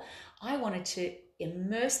before. I wanted to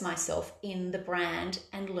immerse myself in the brand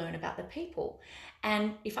and learn about the people.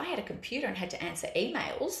 And if I had a computer and had to answer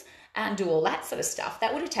emails and do all that sort of stuff,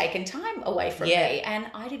 that would have taken time away from me. And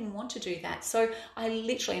I didn't want to do that. So I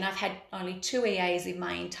literally, and I've had only 2 EAs in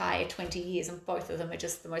my entire 20 years, and both of them are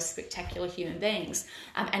just the most spectacular human beings,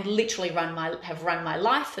 and literally have run my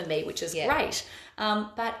life for me, which is great.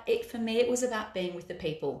 But for me, it was about being with the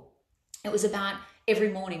people. It was about every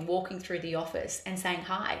morning walking through the office and saying,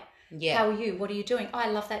 "Hi. Yeah. How are you? What are you doing? Oh, I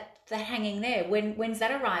love that hanging there. When's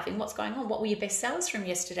that arriving? What's going on? What were your best sellers from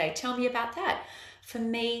yesterday? Tell me about that." For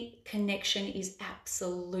me, connection is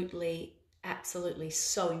absolutely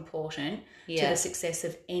so important to the success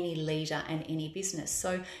of any leader and any business.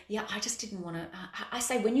 So I just didn't want to, I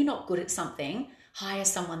say, when you're not good at something, hire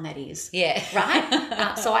someone that is. Yeah.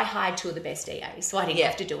 Right? So I hired 2 of the best EAs, so I didn't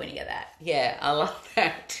have to do any of that. Yeah, I love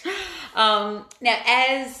that. Now,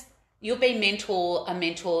 as you've been a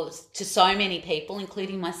mentor to so many people,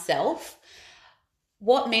 including myself,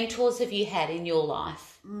 what mentors have you had in your life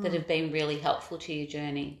that have been really helpful to your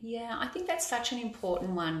journey? Yeah, I think that's such an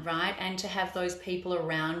important one, right? And to have those people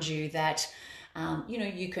around you that,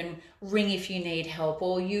 you can ring if you need help,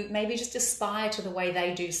 or you maybe just aspire to the way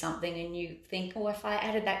they do something and you think, "Oh, if I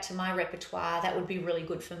added that to my repertoire, that would be really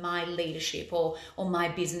good for my leadership or my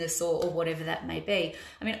business or whatever that may be."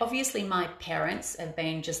 I mean, obviously my parents have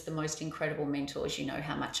been just the most incredible mentors. You know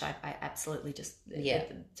how much I absolutely just,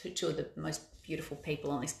 2 of the most beautiful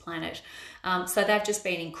people on this planet. So they've just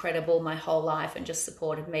been incredible my whole life and just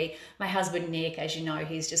supported me. My husband, Nick, as you know,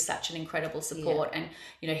 he's just such an incredible support. And,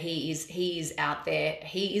 he is out there.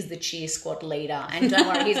 He is the cheer squad leader. And don't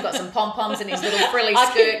worry, he's got some pom-poms and his little frilly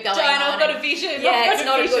skirt going on. I've got a vision. Yeah,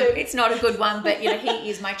 it's not a good one, but, he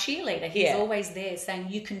is my cheerleader. He's always there saying,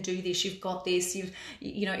 "You can do this. You've got this.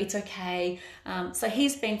 It's okay." So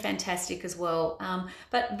he's been fantastic as well.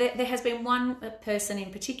 But there has been one person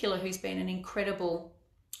in particular who's been an incredible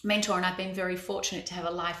mentor, and I've been very fortunate to have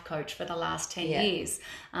a life coach for the last 10 years.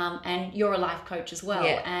 And you're a life coach as well.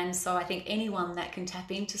 And so I think anyone that can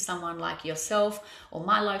tap into someone like yourself or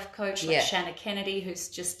my life coach, like Shanna Kennedy, who's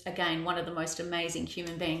just, again, one of the most amazing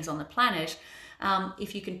human beings on the planet,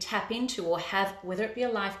 if you can tap into or have, whether it be a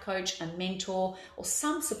life coach, a mentor, or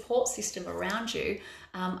some support system around you,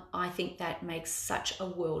 I think that makes such a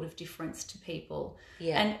world of difference to people.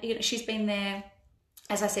 And she's been there,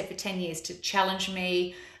 as I said, for 10 years to challenge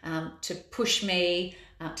me, to push me,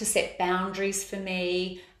 to set boundaries for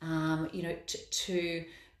me, to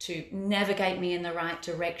navigate me in the right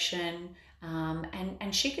direction.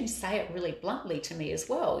 And she can say it really bluntly to me as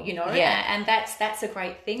well, and that's a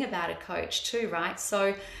great thing about a coach too, right?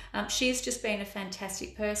 So she's just been a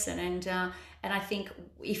fantastic person, and I think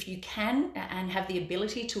if you can and have the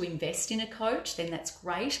ability to invest in a coach, then that's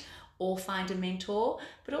great, or find a mentor.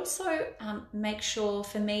 But also make sure,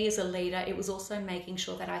 for me as a leader, it was also making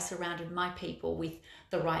sure that I surrounded my people with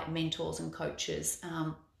the right mentors and coaches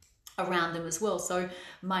around them as well. So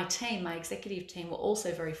my team, my executive team, were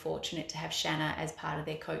also very fortunate to have Shanna as part of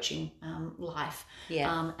their coaching life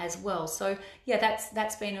as well. So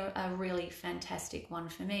that's been a really fantastic one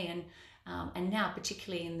for me. And now,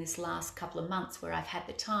 particularly in this last couple of months where I've had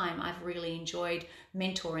the time, I've really enjoyed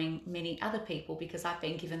mentoring many other people because I've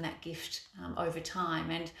been given that gift over time.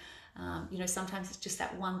 And sometimes it's just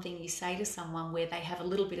that one thing you say to someone where they have a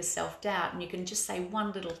little bit of self-doubt, and you can just say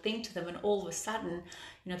one little thing to them, and all of a sudden,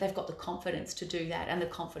 they've got the confidence to do that and the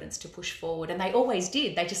confidence to push forward. And they always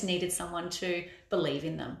did. They just needed someone to believe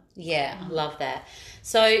in them. Yeah, I love that.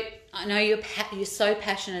 So I know you're so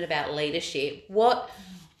passionate about leadership. What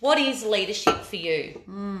is leadership for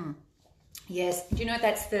you? Yes,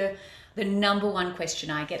 that's the number one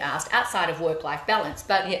question I get asked outside of work-life balance,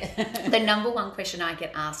 but the number one question I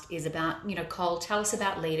get asked is about, Cole, tell us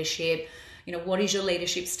about leadership. What is your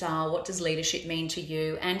leadership style? What does leadership mean to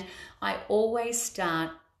you? And I always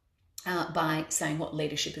start by saying what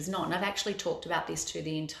leadership is not. And I've actually talked about this to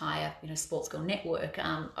the entire, Sportsgirl network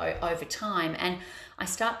over time. And I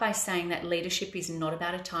start by saying that leadership is not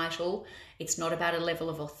about a title. It's not about a level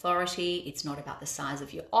of authority. It's not about the size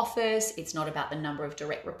of your office. It's not about the number of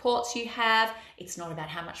direct reports you have. It's not about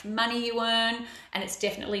how much money you earn. And it's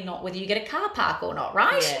definitely not whether you get a car park or not,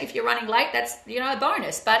 right? Yeah. If you're running late, that's, a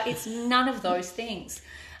bonus. But it's none of those things.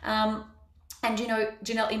 And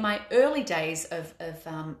Janelle, in my early days of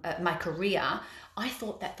my career, I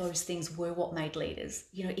thought that those things were what made leaders.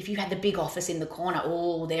 If you had the big office in the corner,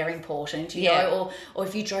 they're important, you know, or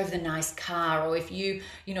if you drove the nice car, or if you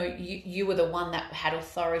were the one that had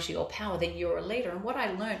authority or power, then you're a leader. And what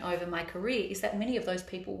I learned over my career is that many of those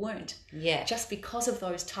people weren't. Yeah. Just because of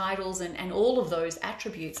those titles and all of those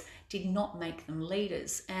attributes did not make them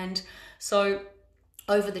leaders. And so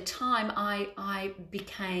over the time, I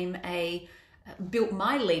built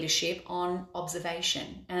my leadership on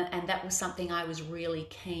observation, and that was something I was really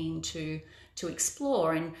keen to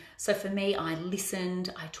explore. And so for me, I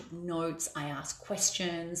listened, I took notes, I asked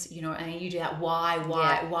questions, and you do that why,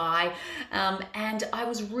 and I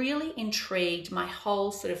was really intrigued. My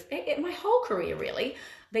whole career really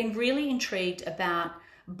been really intrigued about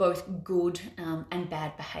both good and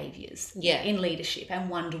bad behaviors in leadership, and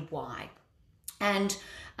wondered why. And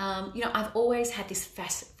I've always had this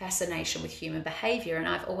fascination with human behavior, and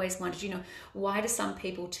I've always wondered, why do some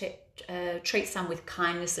people treat some with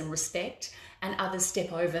kindness and respect, and others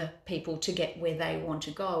step over people to get where they want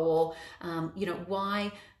to go? Or,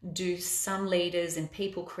 why do some leaders and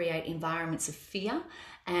people create environments of fear,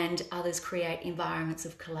 and others create environments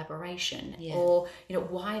of collaboration? Or,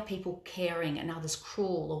 why are people caring and others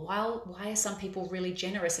cruel? Or why are some people really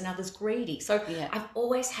generous and others greedy? So I've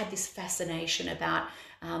always had this fascination about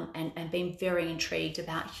and been very intrigued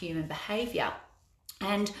about human behavior.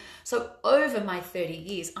 And so over my 30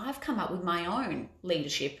 years, I've come up with my own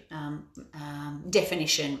leadership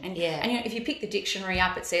definition. And if you pick the dictionary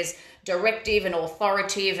up, it says directive and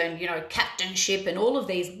authoritative and, captainship and all of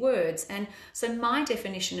these words. And so my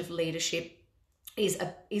definition of leadership is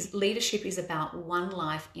leadership is about one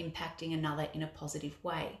life impacting another in a positive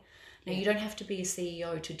way. Now, you don't have to be a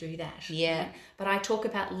CEO to do that. Yeah. Right? But I talk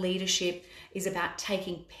about leadership is about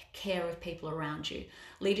taking care of people around you.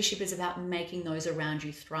 Leadership is about making those around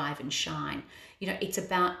you thrive and shine. It's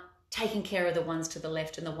about taking care of the ones to the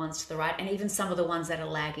left and the ones to the right, and even some of the ones that are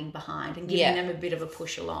lagging behind, and giving them a bit of a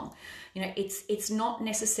push along. It's not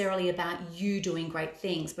necessarily about you doing great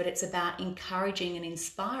things, but it's about encouraging and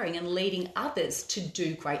inspiring and leading others to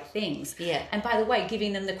do great things. Yeah. And by the way,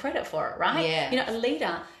 giving them the credit for it, right? Yeah. A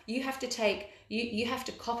leader, you have to you have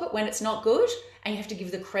to cop it when it's not good, and you have to give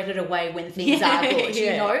the credit away when things are good,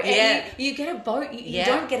 And you get a boat, you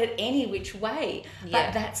don't get it any which way.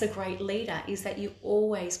 But that's a great leader, is that you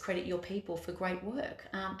always credit your people for great work,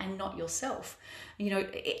 and not yourself.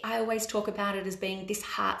 I always talk about it as being this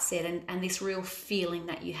heart set and this real feeling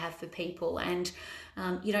that you have for people. And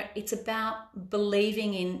it's about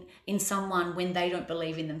believing in someone when they don't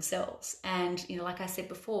believe in themselves. And, like I said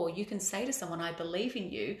before, you can say to someone, I believe in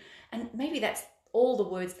you. And maybe that's all the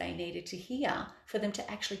words they needed to hear for them to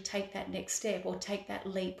actually take that next step, or take that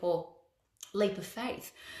leap of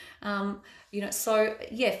faith. So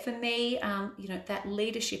for me, that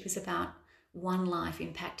leadership is about one life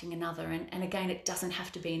impacting another, and again, it doesn't have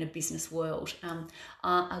to be in a business world.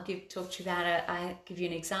 I'll talk to you about it. I give you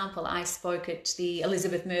an example. I spoke at the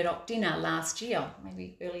Elizabeth Murdoch dinner last year,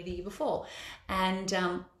 maybe early the year before, and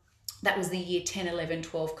that was the year 10, 11,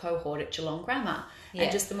 12 cohort at Geelong Grammar. And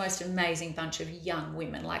just the most amazing bunch of young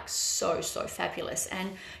women, like so fabulous.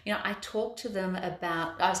 And, I talked to them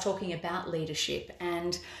I was talking about leadership,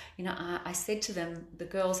 and, I said to them, the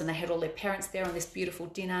girls, and they had all their parents there on this beautiful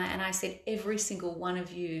dinner, and I said, every single one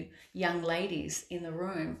of you young ladies in the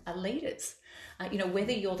room are leaders.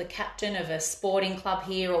 Whether you're the captain of a sporting club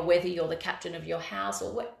here, or whether you're the captain of your house,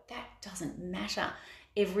 or what, that doesn't matter.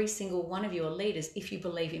 Every single one of you are leaders if you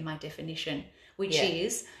believe in my definition, which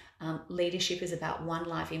is leadership is about one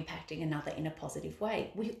life impacting another in a positive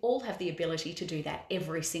way. We all have the ability to do that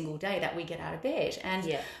every single day that we get out of bed.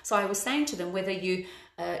 And so I was saying to them, whether you,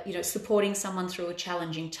 supporting someone through a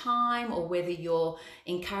challenging time, or whether you're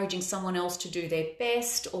encouraging someone else to do their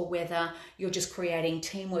best, or whether you're just creating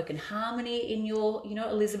teamwork and harmony in your,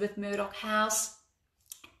 Elizabeth Murdoch house,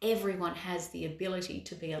 everyone has the ability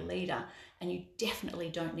to be a leader. And you definitely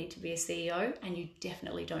don't need to be a CEO, and you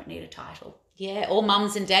definitely don't need a title. Yeah, all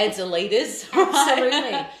mums and dads are leaders.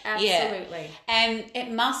 Absolutely. Right? Absolutely. Yeah. And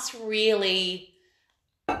it must really,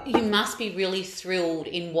 you must be really thrilled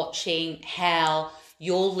in watching how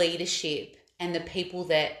your leadership and the people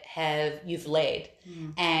that you've led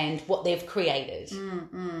and what they've created.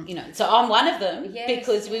 You know, so I'm one of them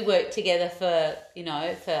because we worked together for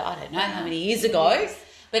I don't know how many years ago. Yes.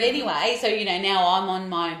 But anyway, so, you know, now I'm on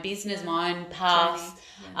my own business, my own path.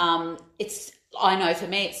 I know for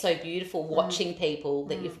me it's so beautiful watching people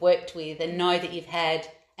that you've worked with and know that you've had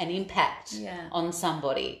an impact on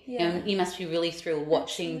somebody. Yeah. You must be really thrilled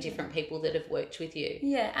watching different people that have worked with you.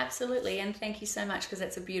 Yeah, absolutely. And thank you so much, because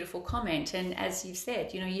that's a beautiful comment. And as you've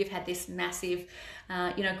said, you know, you've had this massive,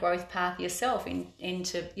 growth path yourself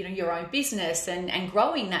into, you know, your own business and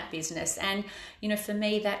growing that business. And, you know, for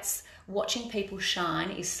me, that's watching people shine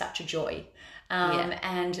is such a joy.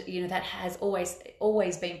 And, you know, that has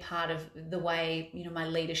always been part of the way, you know, my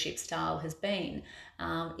leadership style has been,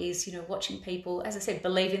 is, you know, watching people, as I said,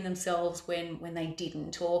 believe in themselves when they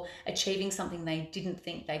didn't, or achieving something they didn't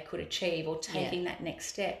think they could achieve, or taking that next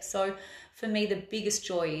step. So for me, the biggest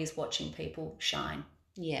joy is watching people shine.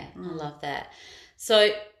 Yeah, I love that.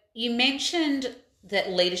 So you mentioned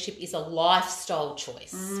that leadership is a lifestyle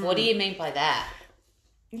choice. What do you mean by that?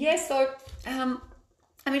 Yeah, so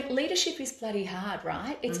leadership is bloody hard,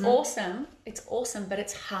 right? It's awesome, but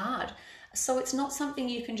it's hard. So it's not something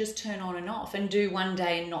you can just turn on and off and do one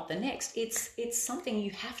day and not the next. It's something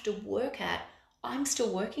you have to work at. I'm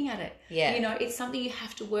still working at it. Yeah. You know, it's something you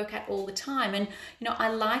have to work at all the time. And, you know, I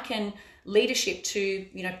liken leadership to,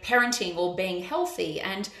 you know, parenting or being healthy,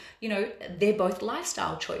 and, you know, they're both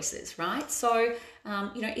lifestyle choices, right? So,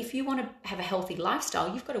 you know, if you want to have a healthy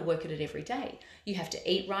lifestyle, you've got to work at it every day. You have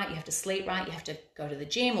to eat right, you have to sleep right, you have to go to the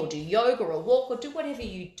gym or do yoga or walk or do whatever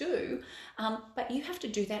you do. But you have to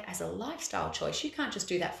do that as a lifestyle choice. You can't just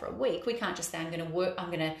do that for a week. We can't just say, I'm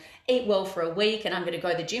going to eat well for a week and I'm going to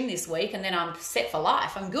go to the gym this week and then I'm set for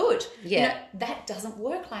life. I'm good. Yeah. You know, that doesn't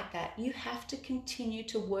work like that. You have to continue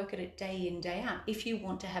to work at it day in, day out if you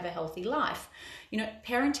want to have a healthy life. You know,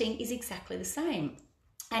 parenting is exactly the same.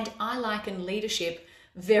 And I liken leadership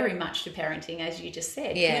very much to parenting, as you just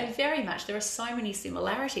said. Yeah. You know, very much. There are so many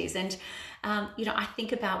similarities. And, you know, I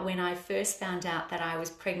think about when I first found out that I was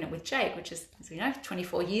pregnant with Jake, which is, as you know,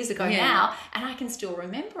 24 years ago now, and I can still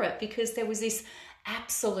remember it because there was this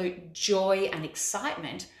absolute joy and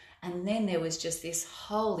excitement. And then there was just this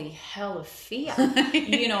holy hell of fear,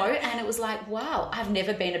 you know, and it was like, wow, I've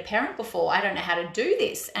never been a parent before. I don't know how to do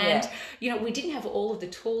this. And, you know, we didn't have all of the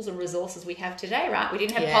tools and resources we have today, right? We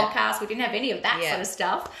didn't have podcasts. We didn't have any of that sort of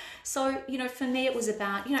stuff. So, you know, for me, it was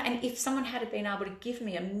about, you know, and if someone had been able to give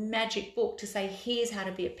me a magic book to say, here's how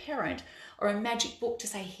to be a parent, or a magic book to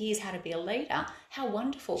say, here's how to be a leader, how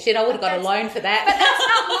wonderful. Shit, I would have got a loan for that.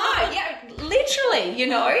 But that's not life. Yeah, literally, you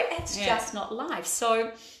know, it's just not life.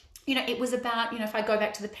 So, you know, it was about, you know, if I go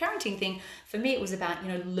back to the parenting thing, for me, it was about, you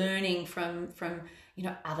know, learning from, you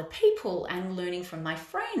know, other people and learning from my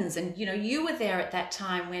friends. And, you know, you were there at that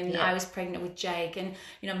time when I was pregnant with Jake. And,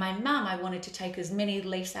 you know, my mum, I wanted to take as many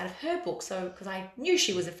leaves out of her book. So, because I knew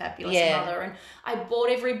she was a fabulous mother. And I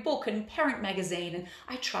bought every book and parent magazine. And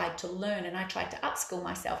I tried to learn and I tried to upskill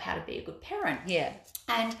myself how to be a good parent. Yeah.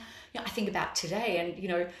 And, you know, I think about today and, you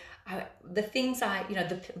know, the things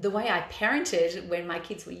the way I parented when my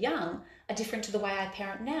kids were young are different to the way I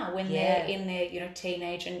parent now when they're in their, you know,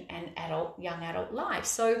 teenage and young adult life.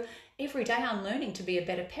 So every day I'm learning to be a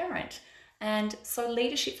better parent. And so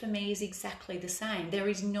leadership for me is exactly the same. There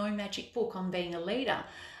is no magic book on being a leader.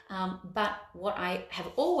 But what I have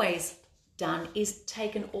always done is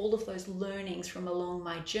taken all of those learnings from along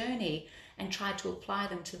my journey and tried to apply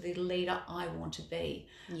them to the leader I want to be.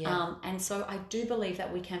 Yeah. And so I do believe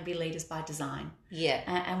that we can be leaders by design. Yeah.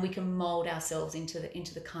 And we can mold ourselves into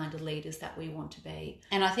the kind of leaders that we want to be.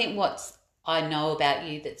 And I think what's I know about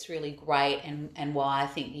you that's really great and why I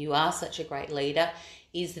think you are such a great leader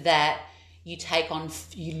is that you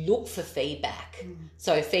look for feedback.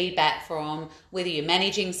 So feedback from whether you're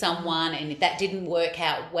managing someone and if that didn't work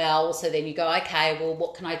out well, so then you go, okay, well,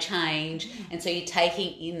 what can I change? And so you're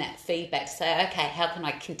taking in that feedback to say, okay, how can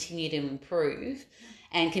I continue to improve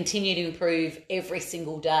and continue to improve every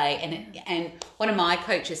single day? And one of my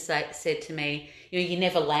coaches said to me, you know, you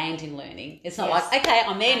never land in learning. It's not like, okay,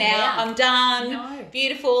 I'm there now, I'm done,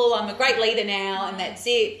 beautiful, I'm a great leader now, and that's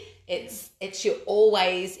it. It's you're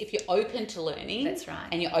always, if you're open to learning, that's right,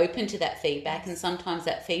 and you're open to that feedback, and sometimes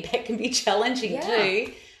that feedback can be challenging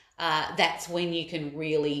too. That's when you can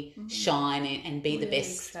really shine and be really the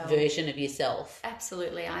best version of yourself.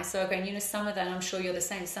 Absolutely, I so agree. And you know, some of that, I'm sure you're the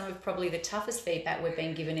same. Some of probably the toughest feedback we've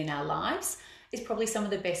been given in our lives is probably some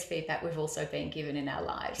of the best feedback we've also been given in our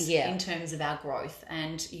lives in terms of our growth.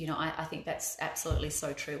 And, you know, I think that's absolutely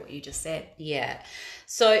so true what you just said. Yeah.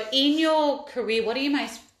 So in your career,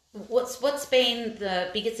 what's been the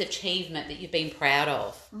biggest achievement that you've been proud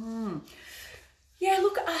of? Yeah,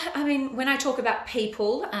 look, I mean, when I talk about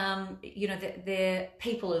people, you know, the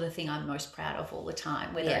people are the thing I'm most proud of all the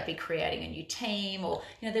time, whether it be creating a new team or,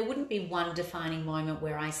 you know, there wouldn't be one defining moment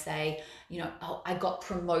where I say, you know, oh, I got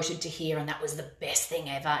promoted to here and that was the best thing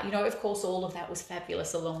ever. You know, of course, all of that was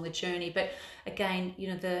fabulous along the journey. But again, you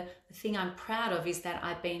know, the thing I'm proud of is that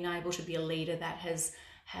I've been able to be a leader that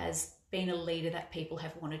has been a leader that people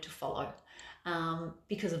have wanted to follow.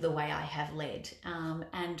 Because of the way I have led,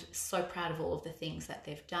 and so proud of all of the things that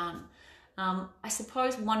they've done. I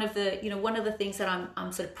suppose one of the things that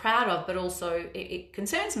I'm sort of proud of, but also it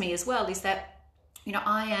concerns me as well, is that, you know,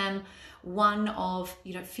 I am one of,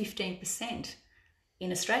 you know, 15%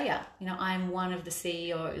 in Australia. You know, I am one of the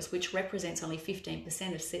CEOs, which represents only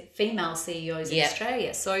 15% of female CEOs in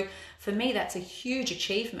Australia. So for me, that's a huge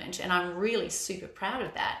achievement, and I'm really super proud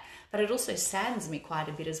of that. But it also saddens me quite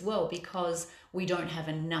a bit as well, because we don't have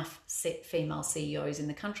enough female CEOs in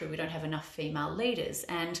the country. We don't have enough female leaders.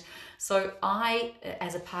 And so I,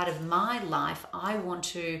 as a part of my life, I want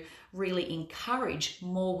to really encourage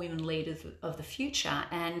more women leaders of the future.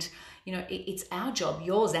 And, you know, it's our job,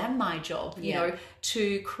 yours and my job, you know,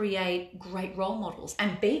 to create great role models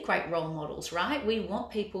and be great role models, right? We want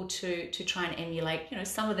people to try and emulate, you know,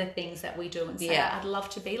 some of the things that we do and say, I'd love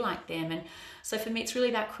to be like them. And so for me, it's really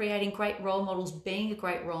about creating great role models, being a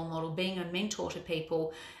great role model, being a mentor to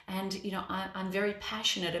people. And, you know, I'm very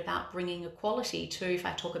passionate about bringing equality to, if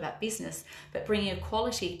I talk about business, but bringing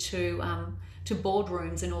equality to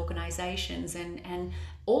boardrooms and organizations and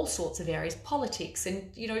all sorts of areas, politics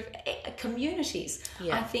and, you know, communities.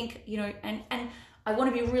 I think, you know, and I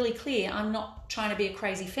want to be really clear, I'm not trying to be a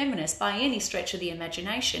crazy feminist by any stretch of the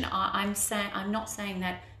imagination. I'm not saying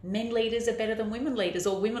that men leaders are better than women leaders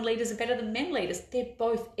or women leaders are better than men leaders. They're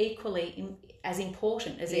both equally as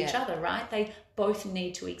important as each other, right? They both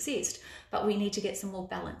need to exist, but we need to get some more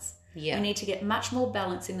balance. We need to get much more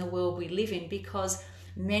balance in the world we live in, because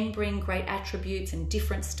men bring great attributes and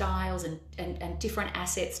different styles and different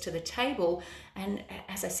assets to the table. And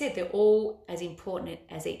as I said, they're all as important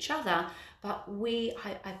as each other. But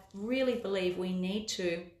I really believe we need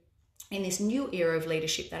to, in this new era of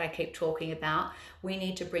leadership that I keep talking about, we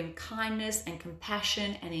need to bring kindness and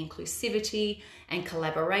compassion and inclusivity and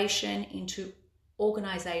collaboration into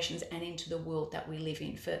organisations and into the world that we live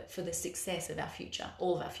in for the success of our future,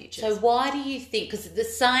 all of our futures. So why do you think, because the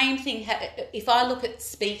same thing, if I look at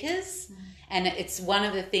speakers, and it's one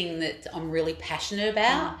of the things that I'm really passionate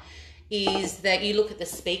about, is that you look at the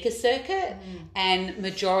speaker circuit and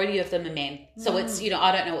majority of them are men. So it's, you know,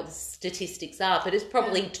 I don't know what the statistics are, but it's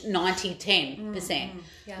probably 90-10%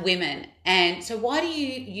 women. And so why do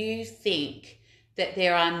you think that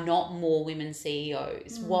there are not more women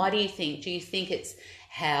CEOs? Why do you think? Do you think it's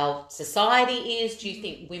how society is? Do you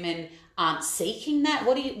think women aren't seeking that?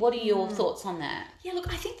 What are your thoughts on that? Yeah,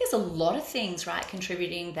 look, I think there's a lot of things, right,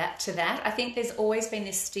 contributing to that. I think there's always been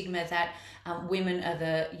this stigma that women are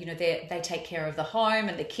they take care of the home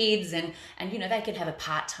and the kids and you know, they can have a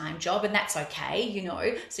part-time job and that's okay, you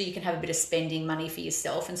know, so you can have a bit of spending money for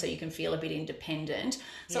yourself and so you can feel a bit independent.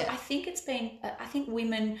 So I think I think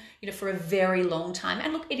women, you know, for a very long time,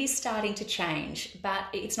 and look, it is starting to change, but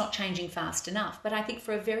it's not changing fast enough. But I think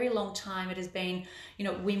for a very long time it has been, you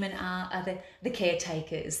know, women are the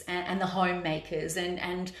caretakers and the homemakers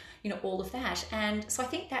and you know, all of that. And so I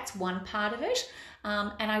think that's one part of it.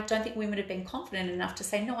 And I don't think women have been confident enough to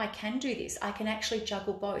say, no, I can do this. I can actually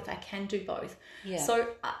juggle both. I can do both. Yeah. So,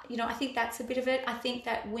 you know, I think that's a bit of it. I think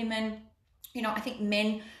that women, you know, I think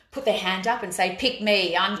men put their hand up and say, pick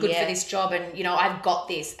me, I'm good for this job and, you know, I've got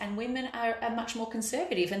this. And women are much more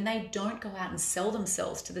conservative and they don't go out and sell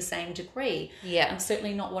themselves to the same degree. Yeah. And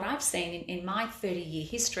certainly not what I've seen in my 30-year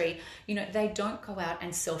history. You know, they don't go out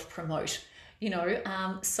and self-promote, you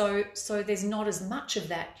know. So there's not as much of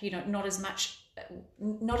that, you know, not as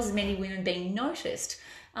many women being noticed.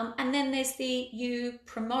 And then there's you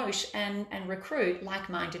promote and recruit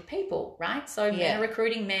like-minded people, right? So men are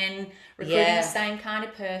recruiting men, recruiting the same kind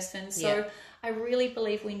of person. So I really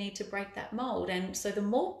believe we need to break that mold. And so the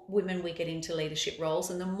more women we get into leadership roles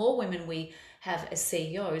and the more women we have as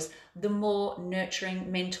CEOs, the more nurturing,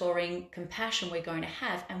 mentoring, compassion we're going to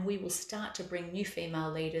have. And we will start to bring new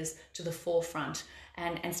female leaders to the forefront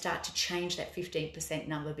and start to change that 15%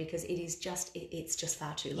 number, because it's just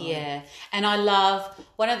far too low. Yeah. And I love,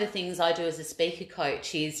 one of the things I do as a speaker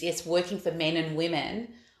coach is, yes, working for men and women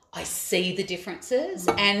I see the differences,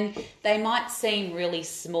 and they might seem really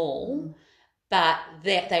small, but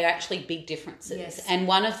they're actually big differences. Yes. And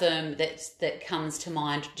one of them that comes to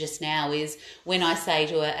mind just now is when I say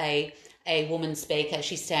to a woman speaker,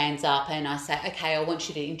 she stands up and I say, okay, I want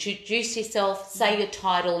you to introduce yourself, say your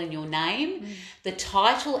title and your name. The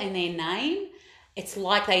title and their name, it's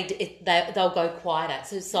like they'll go quieter.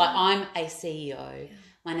 So it's like, I'm a CEO. Yeah.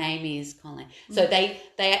 My name is Colleen. So they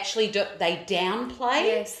actually they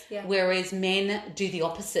downplay, whereas men do the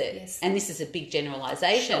opposite. Yes. And this is a big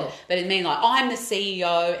generalisation, but it means like, I'm the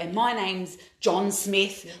CEO and my name's John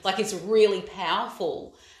Smith. Yes. Like, it's really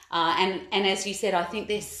powerful. And as you said, I think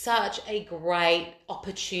there's such a great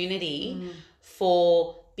opportunity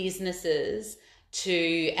for businesses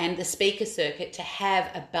and the speaker circuit to have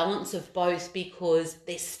a balance of both, because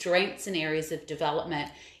there's strengths and areas of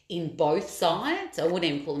development in both sides. I wouldn't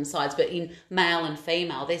even call them sides, but in male and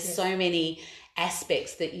female, there's so many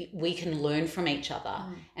aspects that we can learn from each other.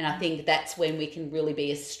 And I think that's when we can really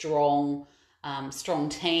be a strong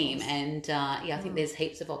team. And I think there's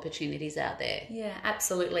heaps of opportunities out there. Yeah,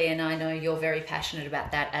 absolutely. And I know you're very passionate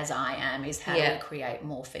about that, as I am, is how to create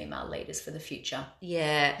more female leaders for the future.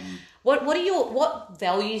 Yeah. What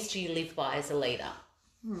values do you live by as a leader?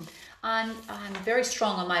 I'm very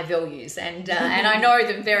strong on my values, and I know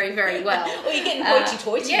them very, very well. Well, you're getting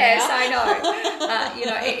hoity-toity yes, now. I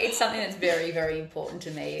know. It's something that's very, very important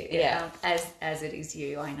to me. As it is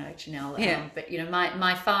you, I know, Janelle. Yeah. But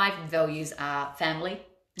my 5 values are family.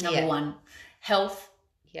 Number 1, health.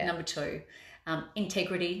 Yeah. Number 2,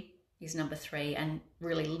 integrity is number 3, and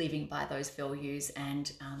really living by those values,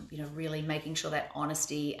 and really making sure that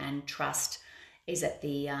honesty and trust is at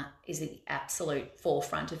the absolute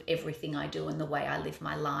forefront of everything I do and the way I live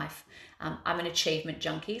my life. I'm an achievement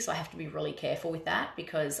junkie, so I have to be really careful with that,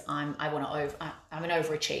 because I'm an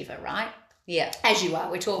overachiever, right? Yeah, as you are.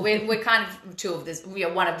 We're kind of two of this. We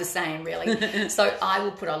are one of the same, really. So I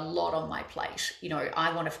will put a lot on my plate.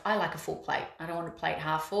 I like a full plate. I don't want a plate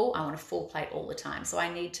half full. I want a full plate all the time. So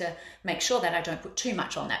I need to make sure that I don't put too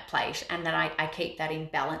much on that plate, and that I keep that in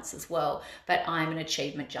balance as well. But I'm an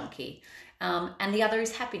achievement junkie. And the other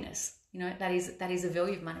is happiness. That is a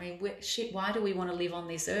value of mine. I mean, why do we want to live on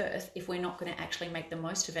this earth if we're not going to actually make the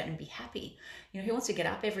most of it and be happy? Who wants to get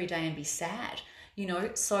up every day and be sad?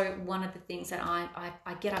 So one of the things that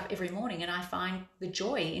I get up every morning and I find the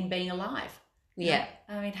joy in being alive. Yeah.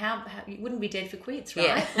 I mean, how you wouldn't be dead for quids, right?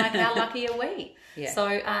 Yeah. Like, how lucky are we? Yeah. So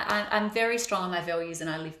I'm very strong on my values, and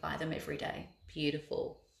I live by them every day.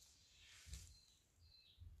 Beautiful.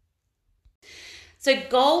 So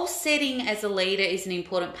goal setting as a leader is an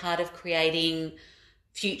important part of creating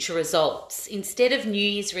future results. Instead of New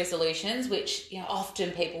Year's resolutions, which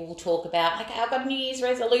often people will talk about, okay, I've got a New Year's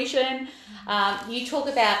resolution. You talk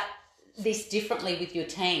about this differently with your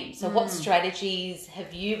team. So what strategies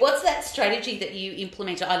what's that strategy that you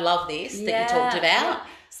implemented? I love this that you talked about. Yeah.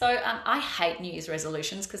 So I hate New Year's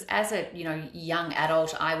resolutions, because as a young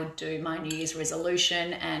adult, I would do my New Year's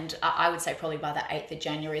resolution, and I would say probably by the 8th of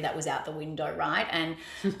January that was out the window, right? And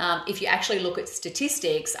if you actually look at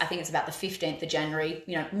statistics, I think it's about the 15th of January,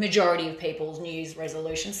 majority of people's New Year's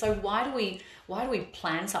resolutions. So why do we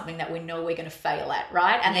plan something that we know we're going to fail at,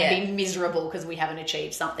 right? And then be miserable because we haven't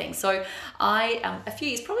achieved something. So I, a few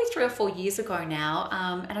years, probably 3 or 4 years ago now,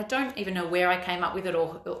 and I don't even know where I came up with it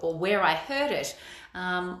or where I heard it,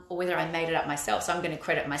 or whether I made it up myself. So I'm going to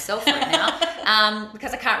credit myself for it now,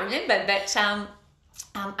 because I can't remember. But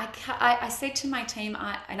I said to my team,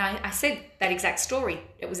 I said that exact story.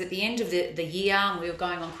 It was at the end of the year, and we were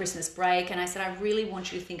going on Christmas break, and I said, I really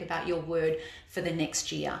want you to think about your word for the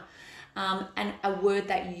next year. And a word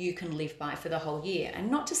that you can live by for the whole year.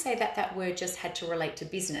 And not to say that word just had to relate to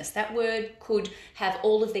business. That word could have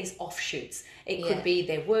all of these offshoots. It could be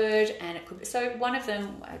their word, and it could be, so one of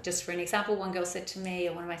them, just for an example, one girl said to me,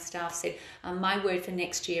 or one of my staff said, my word for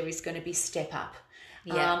next year is going to be step up.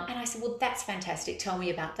 Yeah. And I said, well, that's fantastic. Tell me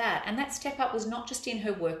about that. And that step up was not just in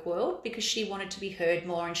her work world, because she wanted to be heard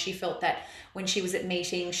more, and she felt that when she was at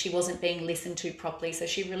meetings, she wasn't being listened to properly. So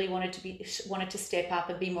she really wanted to step up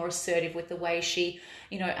and be more assertive with the way she,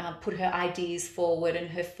 put her ideas forward and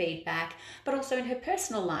her feedback. But also in her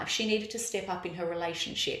personal life, she needed to step up in her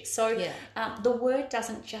relationship. So the word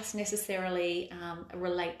doesn't just necessarily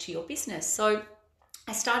relate to your business. So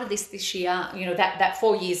I started this year, that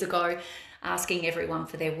 4 years ago, asking everyone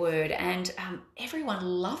for their word, and everyone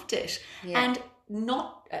loved it. And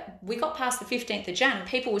not we got past the 15th of Jan and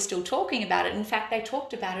people were still talking about it. In fact, they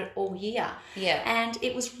talked about it all year. Yeah. And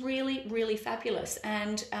it was really, really fabulous.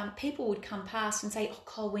 And people would come past and say, oh,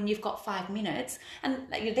 Cole, when you've got 5 minutes, and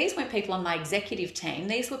these weren't people on my executive team,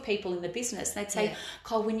 these were people in the business. They'd say,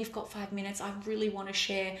 Cole, when you've got 5 minutes, I really want to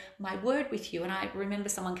share my word with you. And I remember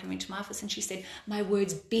someone coming to my office and she said, my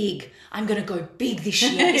word's big. I'm going to go big this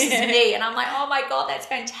year. This is me. And I'm like, oh my God, that's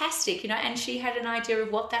fantastic. And she had an idea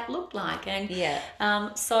of what that looked like. And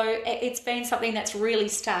so it's been something that's really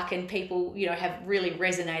stuck, and people, have really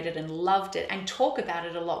resonated and loved it and talk about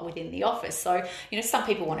it a lot within the office. So, some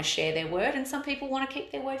people want to share their word and some people want to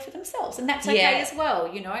keep their word for themselves, and that's okay as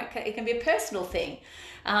well. It can be a personal thing.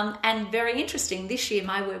 And very interesting, this year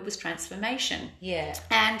my word was transformation. Yeah.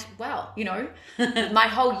 And well, my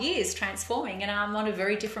whole year is transforming, and I'm on a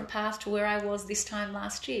very different path to where I was this time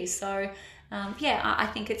last year. So I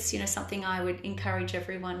think it's, something I would encourage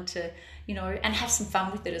everyone to, and have some fun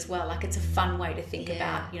with it as well. Like, it's a fun way to think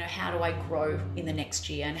about, how do I grow in the next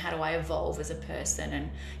year, and how do I evolve as a person,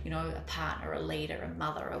 and, a partner, a leader, a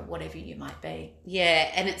mother, or whatever you might be.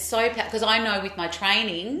 Yeah. And it's so, because I know with my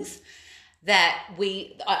trainings that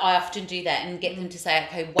I often do that and get them to say,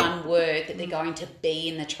 okay, one word that they're going to be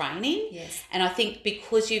in the training. Yes. And I think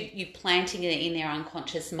because you're planting it in their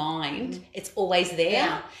unconscious mind, it's always there.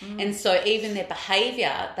 Yeah. And so even their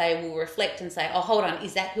behaviour, they will reflect and say, oh, hold on,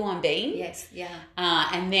 is that who I'm being? Yes, yeah.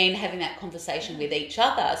 And then having that conversation with each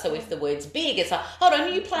other. So if the word's big, it's like, hold on, are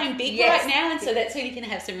you playing big right now? And so that's when you can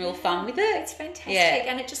have some real fun with it. It's fantastic. Yeah.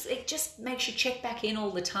 And it just makes you check back in all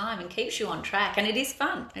the time and keeps you on track. And it is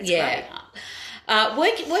fun. It's great.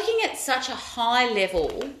 Working at such a high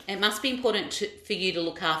level, it must be important for you to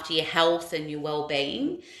look after your health and your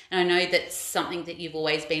well-being. And I know that's something that you've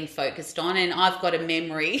always been focused on. And I've got a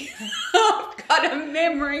memory. Well,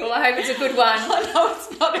 I hope it's a good one. I know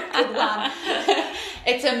it's not a good one.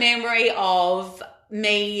 It's a memory of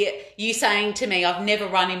you saying to me, I've never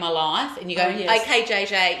run in my life, and you go, okay,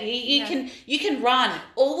 JJ, you can run.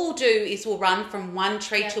 All we'll do is we'll run from one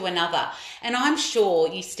tree to another. And I'm sure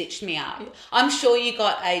you stitched me up. I'm sure you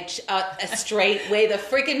got a street where the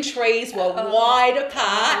friggin' trees were wide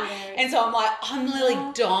apart. And so I'm like, I'm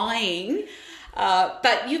literally dying.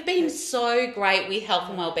 But you've been so great with health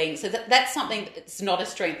and wellbeing. So that's something that's not a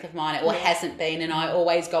strength of mine, or hasn't been. And I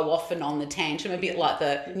always go off and on the tangent, a bit like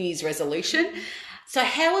the New Year's resolution. So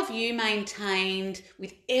how have you maintained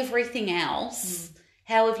with everything else?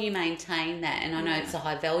 How have you maintained that? And I know it's a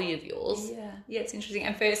high value of yours. Yeah, it's interesting.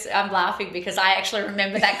 And first, I'm laughing because I actually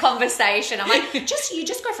remember that conversation. I'm like, you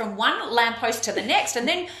just go from one lamppost to the next, and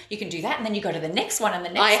then you can do that, and then you go to the next one and the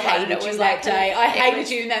next one. I hated you that day. I hated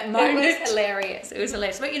you in that moment. It was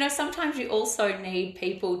hilarious. But, sometimes you also need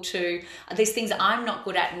people to, these things that I'm not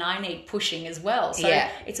good at, and I need pushing as well. So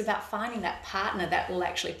it's about finding that partner that will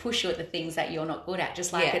actually push you at the things that you're not good at,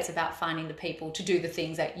 just like it's about finding the people to do the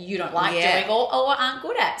things that you don't like doing or aren't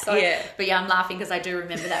good at. So, but I'm laughing because I do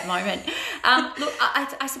remember that moment. Look,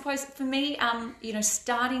 I suppose for me,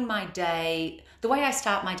 starting my day, the way I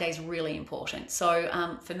start my day is really important.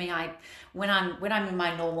 So for me, when I'm in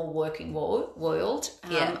my normal working world,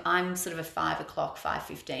 I'm sort of a 5 o'clock,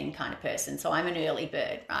 5:15 kind of person. So I'm an early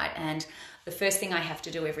bird, right? And the first thing I have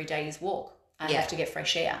to do every day is walk. I have to get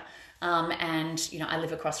fresh air. And I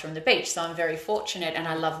live across from the beach, so I'm very fortunate, and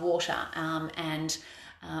I love water. And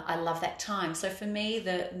I love that time. So for me,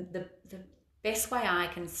 the best way I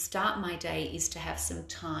can start my day is to have some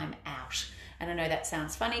time out. And I know that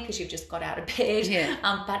sounds funny because you've just got out of bed,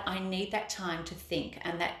 but I need that time to think,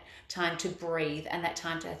 and that time to breathe, and that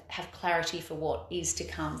time to have clarity for what is to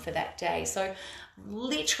come for that day. So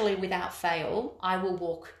literally without fail, I will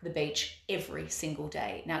walk the beach every single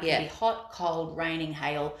day. Now it can be hot, cold, raining,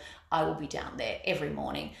 hail. I will be down there every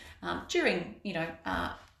morning. During,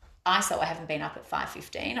 ISO, I haven't been up at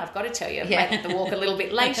 5:15. I've got to tell you, I make the walk a little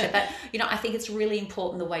bit later. But, I think it's really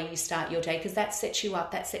important the way you start your day, because that sets you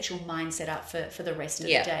up, that sets your mindset up for the rest of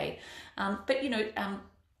the day. But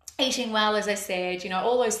eating well, as I said,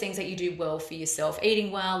 all those things that you do well for yourself,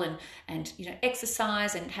 eating well and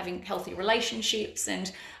exercise and having healthy relationships.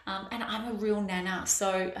 And I'm a real nana.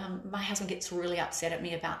 So my husband gets really upset at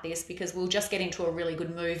me about this, because we'll just get into a really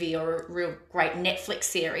good movie or a real great Netflix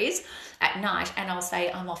series at night, and I'll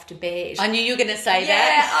say, I'm off to bed. I knew you were going to say that.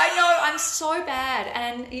 Yeah, I know. I'm so bad.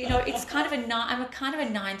 And, it's I'm a kind of a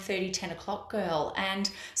 9:30, 10 o'clock girl. And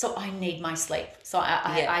so I need my sleep. So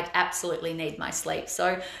I absolutely need my sleep.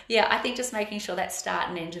 So, I think just making sure that start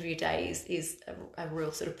and end of your day is a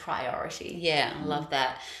real sort of priority. Yeah, I love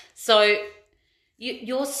that. So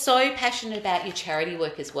you're so passionate about your charity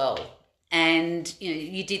work as well. and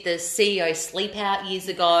you did the CEO sleep out years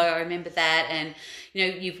ago. I remember that, and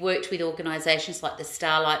you've worked with organisations like the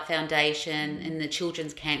Starlight Foundation and the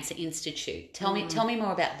Children's Cancer Institute. Tell me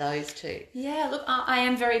more about those two. Yeah, look, I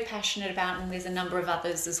am very passionate about, and there's a number of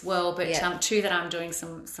others as well, but two that I'm doing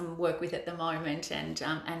some work with at the moment and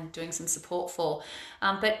doing some support for.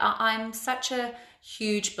 But I'm such a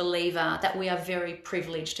huge believer that we are very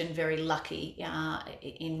privileged and very lucky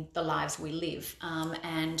in the lives we live,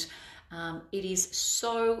 and it is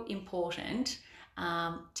so important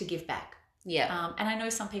to give back. Yeah. And I know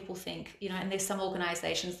some people think, and there's some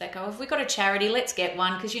organisations that go, if we've got a charity, let's get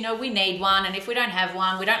one because, we need one. And if we don't have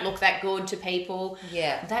one, we don't look that good to people.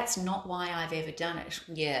 Yeah. That's not why I've ever done it.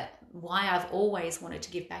 Yeah. Why I've always wanted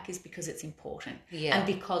to give back is because it's important. Yeah. And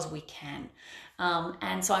because we can.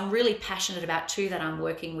 And so I'm really passionate about two that I'm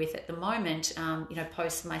working with at the moment,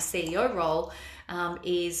 post my CEO role,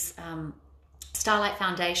 is Starlight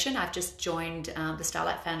Foundation. I've just joined the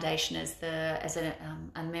Starlight Foundation as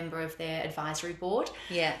a member of their advisory board.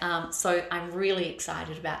 Yeah. So I'm really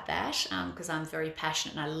excited about that because I'm very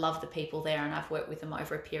passionate and I love the people there, and I've worked with them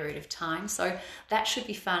over a period of time. So that should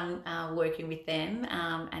be fun working with them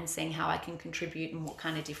and seeing how I can contribute and what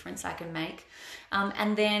kind of difference I can make.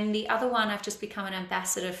 And then the other one, I've just become an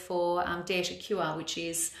ambassador for Dare to Cure, which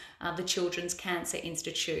is the Children's Cancer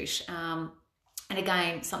Institute. And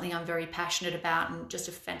again, something I'm very passionate about, and just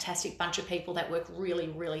a fantastic bunch of people that work really,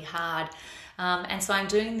 really hard. And so I'm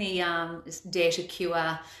doing the Dare to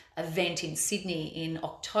Cure event in Sydney in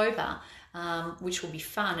October, which will be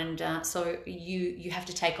fun. And so you have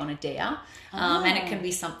to take on a dare, and it can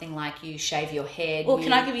be something like you shave your head. Well,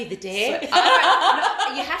 can I give you the dare?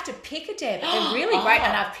 You have to pick a dare, but they're really great.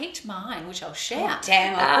 And I've picked mine, which I'll share. Oh,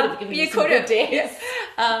 damn, I could have given you some good dares.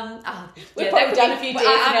 We've probably done a few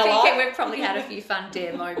dares in our life. We've probably had a few fun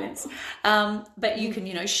dare moments. But you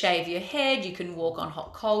can, shave your head. You can walk on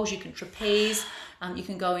hot coals. You can trapeze. You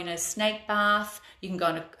can go in a snake bath. You can go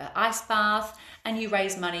in an ice bath, and you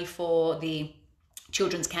raise money for the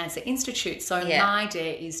Children's Cancer Institute. So my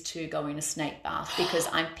dare is to go in a snake bath because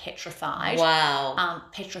I'm petrified. Wow.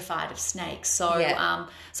 Petrified of snakes. So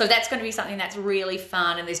so that's going to be something that's really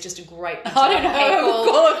fun, and there's just a great bunch of people.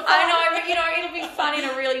 I know, but it'll be fun in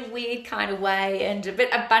a really weird kind of way, and but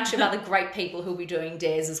a bunch of other great people who'll be doing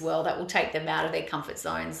dares as well that will take them out of their comfort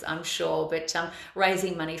zones, I'm sure. But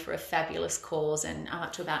raising money for a fabulous cause, and I'm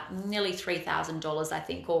up to about nearly $3,000 I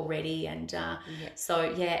think already, and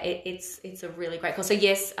so it's a really great cause. So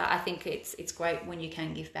yes, I think it's great when you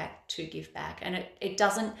can give back, and it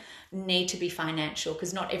doesn't need to be financial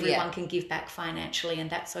because not everyone can give back financially, and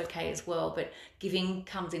that's okay as well. But giving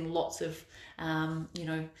comes in lots of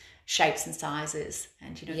shapes and sizes,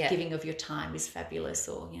 and giving of your time is fabulous,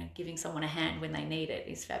 or giving someone a hand when they need it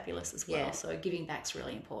is fabulous as well. So giving back's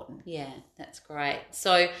really important. Yeah, that's great.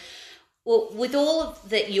 So well, with all of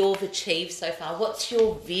that you've achieved so far, what's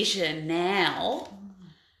your vision now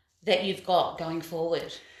that you've got going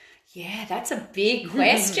forward? Yeah, that's a big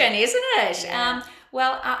question, isn't it? Yeah.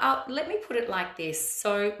 Well, let me put it like this.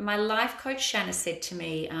 So my life coach, Shanna, said to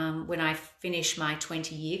me when I finished my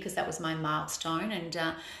 20 year, because that was my milestone,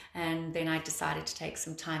 and then I decided to take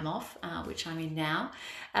some time off, which I'm in now.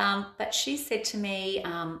 But she said to me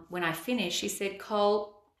when I finished, she said,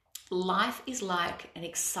 Cole, life is like an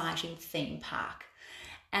exciting theme park.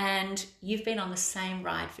 And you've been on the same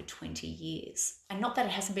ride for 20 years. And not that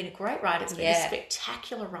it hasn't been a great ride, it's been a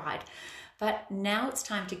spectacular ride. But now it's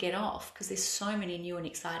time to get off because there's so many new and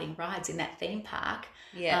exciting rides in that theme park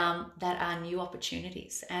that are new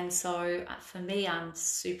opportunities. And so for me, I'm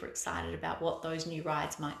super excited about what those new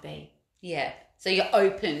rides might be. Yeah. So you're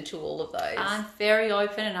open to all of those? I'm very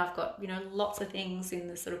open, and I've got, lots of things in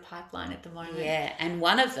the sort of pipeline at the moment. Yeah. And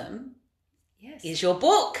one of them is your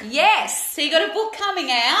book. Yes. So you got a book coming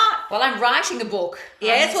out. Well, I'm writing a book.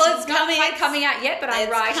 Yes, well, it's not quite coming out yet, but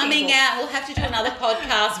I'm writing coming a book. out. We'll have to do another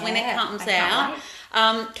podcast when it comes out.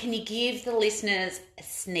 Can you give the listeners a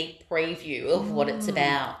sneak preview of what it's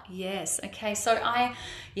about? Yes. Okay. So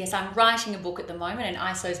I'm writing a book at the moment, and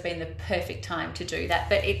ISO's been the perfect time to do that.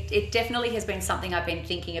 But it definitely has been something I've been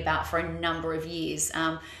thinking about for a number of years,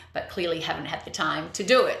 but clearly haven't had the time to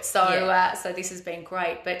do it. So so this has been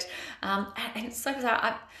great. But and it's so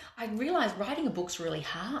bizarre. I realised writing a book's really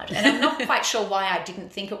hard, and I'm not quite sure why I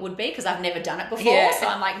didn't think it would be because I've never done it before. Yeah. So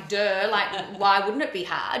I'm like, why wouldn't it be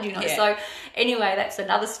hard? Yeah. So anyway, that's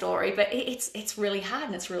another story. But it's really hard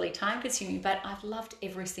and it's really time consuming. But I've loved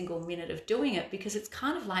every single minute of doing it because it's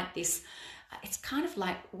kind of like this. It's kind of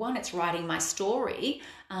like, one, it's writing my story,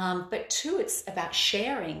 but two, it's about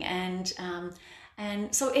sharing and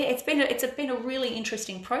And so it's been a really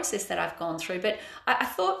interesting process that I've gone through. But I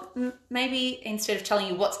thought maybe instead of telling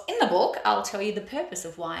you what's in the book, I'll tell you the purpose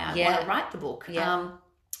of why I want to write the book. Yeah.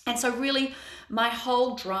 And so really my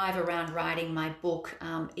whole drive around writing my book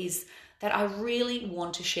is that I really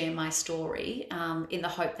want to share my story in the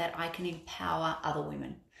hope that I can empower other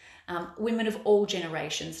women. Women of all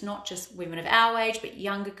generations, not just women of our age, but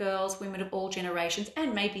younger girls, women of all generations,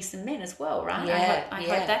 and maybe some men as well, right? I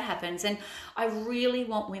hope that happens. And I really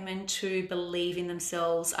want women to believe in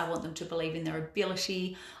themselves. I want them to believe in their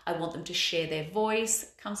ability. I want them to share their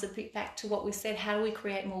voice. Comes a bit back to what we said. How do we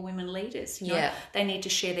create more women leaders? You know, they need to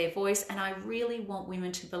share their voice. And I really want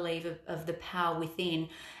women to believe of the power within,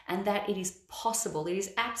 and that it is possible. It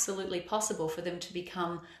is absolutely possible for them to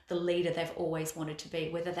become the leader they've always wanted to be,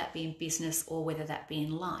 whether that be in business or whether that be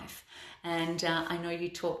in life. And I know you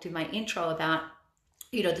talked in my intro about,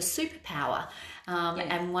 you know, the superpower. And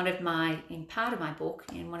in part of my book,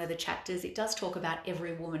 in one of the chapters, it does talk about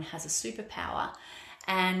every woman has a superpower.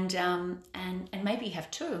 And maybe you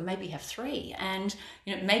have two, maybe you have three, and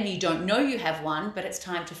you know, maybe you don't know you have one, but it's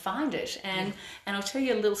time to find it. And I'll tell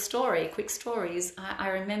you a little story, quick stories. I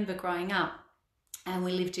remember growing up, and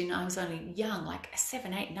I was only young, like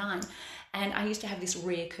 7, 8, 9, and I used to have this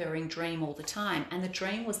reoccurring dream all the time, and the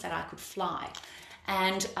dream was that I could fly.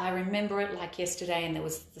 And I remember it like yesterday, and there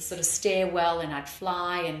was the sort of stairwell, and I'd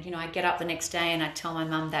fly, and you know, I'd get up the next day and I'd tell my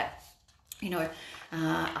mum that, you know,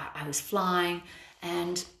 I was flying.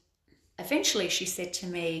 And eventually she said to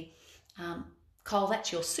me, Cole,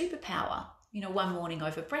 that's your superpower, you know, one morning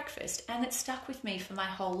over breakfast. And it stuck with me for my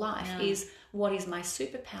whole life is, what is my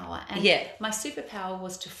superpower? And my superpower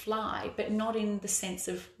was to fly, but not in the sense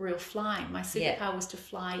of real flying. My superpower was to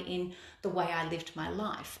fly in the way I lived my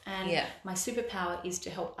life. And my superpower is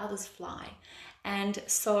to help others fly. And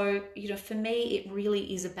so, you know, for me, it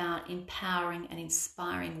really is about empowering and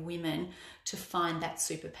inspiring women to find that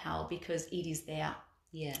superpower, because it is there.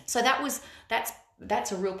 Yeah. So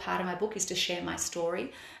that's a real part of my book, is to share my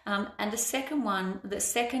story. And the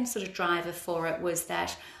second sort of driver for it was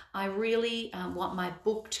that I really want my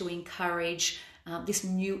book to encourage this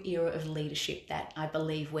new era of leadership that I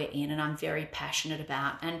believe we're in, and I'm very passionate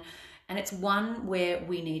about. And it's one where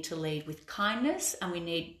we need to lead with kindness, and we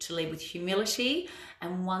need to lead with humility,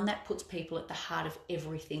 and one that puts people at the heart of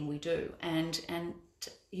everything we do. And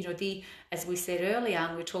you know, as we said earlier,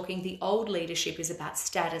 and we're talking, the old leadership is about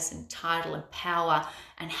status and title and power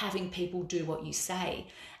and having people do what you say.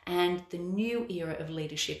 And the new era of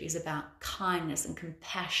leadership is about kindness and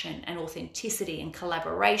compassion and authenticity and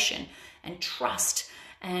collaboration and trust.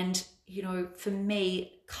 And you know, for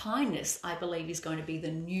me, kindness, I believe, is going to be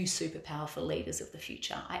the new superpower for leaders of the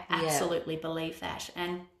future. I absolutely believe that.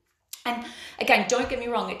 And again, don't get me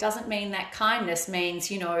wrong, it doesn't mean that kindness means,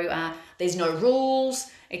 you know, there's no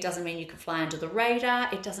rules. It doesn't mean you can fly under the radar.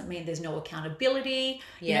 It doesn't mean there's no accountability.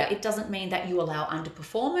 You know, it doesn't mean that you allow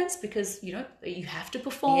underperformance, because, you know, you have to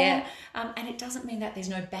perform. And it doesn't mean that there's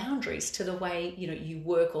no boundaries to the way, you know, you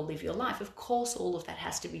work or live your life. Of course, all of that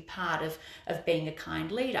has to be part of being a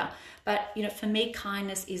kind leader. But, you know, for me,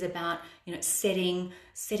 kindness is about, you know, setting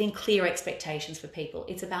clear expectations for people.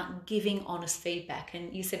 It's about giving honest feedback.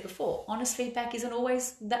 And you said before, honest feedback isn't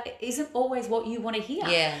always what you want to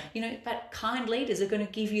hear. You know, but kind leaders are going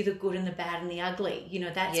to give you the good and the bad and the ugly. You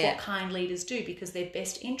know, that's what kind leaders do, because their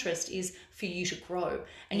best interest is for you to grow.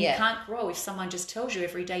 And you can't grow if someone just tells you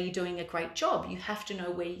every day you're doing a great job. You have to know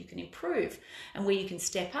where you can improve and where you can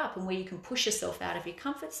step up and where you can push yourself out of your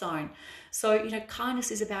comfort zone. So, you know,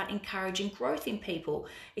 kindness is about encouraging growth in people.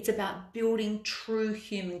 It's about building true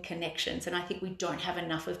human connections. And I think we don't have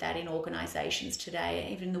enough of that in organizations today,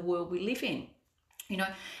 even in the world we live in. You know,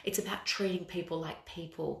 it's about treating people like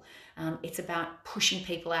people. It's about pushing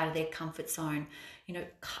people out of their comfort zone. You know,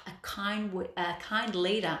 a kind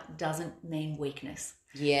leader doesn't mean weakness.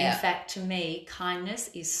 In fact, to me, kindness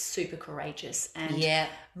is super courageous. And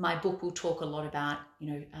my book will talk a lot about, you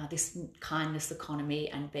know, this kindness economy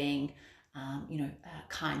and being,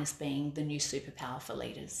 kindness being the new superpower for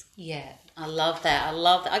leaders. I love that.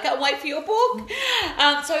 I can't wait for your book.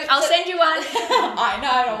 So I'll send you one. I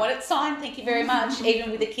know. I want it signed. Thank you very much.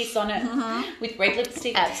 Even with a kiss on it, with red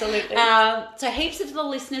lipstick. Absolutely. So heaps of the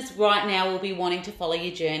listeners right now will be wanting to follow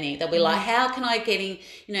your journey. They'll be like, how can I be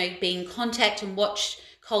in contact and watch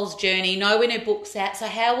Cole's journey, know when her book's out? So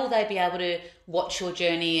how will they be able to watch your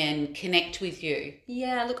journey and connect with you?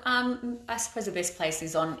 Yeah, look, I suppose the best place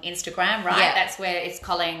is on Instagram, right? That's where it's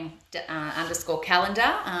Colleen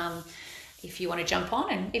 _Callander. if you want to jump on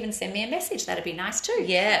and even send me a message, that'd be nice too.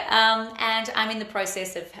 Yeah. And I'm in the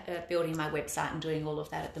process of building my website and doing all of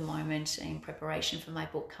that at the moment in preparation for my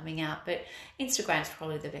book coming out. But Instagram's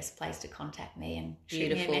probably the best place to contact me and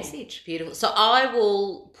shoot me a message. Beautiful. So I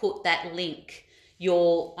will put that link,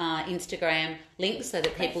 your Instagram link, so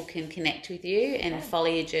that people can connect with you and follow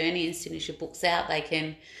your journey. And as soon as your book's out, they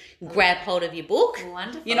can grab hold of your book.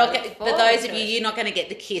 Wonderful. You're not for those of you, you're not going to get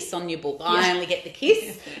the kiss on your book. I only get the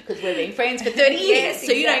kiss because we've been friends for 30 years,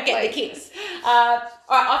 so you don't get the kiss. All right,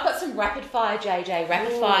 I've got some rapid fire, JJ,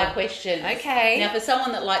 fire questions. Okay. Now, for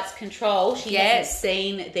someone that likes control, she hasn't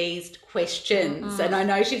seen these questions, and I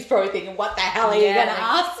know she's probably thinking, what the hell are you going to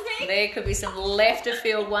ask me? There could be some left of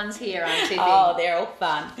field ones here, Auntie. Oh, they're all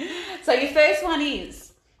fun. So your first one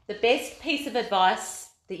is the best piece of advice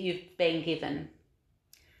that you've been given.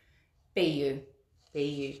 Be you. Be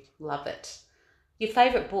you. Love it. Your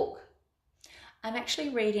favourite book? I'm actually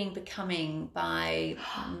reading Becoming by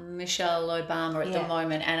Michelle Obama at the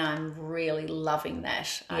moment, and I'm really loving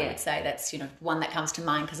that. I would say that's, one that comes to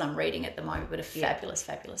mind because I'm reading at the moment, but a fabulous,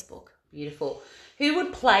 fabulous book. Beautiful. Who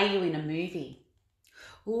would play you in a movie?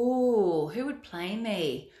 Ooh, who would play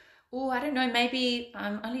me? Oh, I don't know. Maybe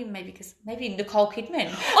maybe Nicole Kidman.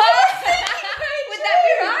 Would that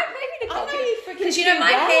be right? Maybe Nicole Kidman. Because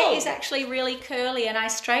my hair is actually really curly and I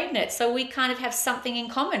straighten it, so we kind of have something in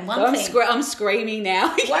common. I'm screaming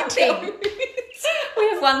now. One thing. We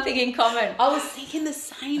have one thing in common. I was thinking the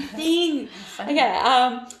same thing.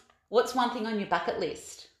 Okay. What's one thing on your bucket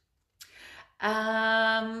list?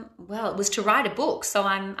 Well, it was to write a book, so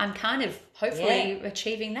I'm kind of hopefully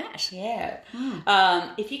achieving that. Yeah.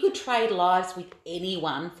 If you could trade lives with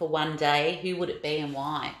anyone for one day, who would it be and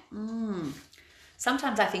why?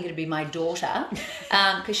 Sometimes I think it'd be my daughter,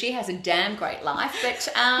 because she has a damn great life. But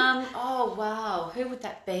oh wow, who would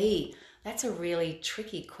that be? That's a really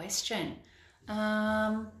tricky question. Who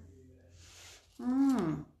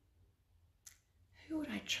would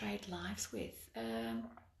I trade lives with? I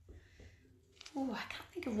can't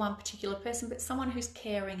think of one particular person, but someone who's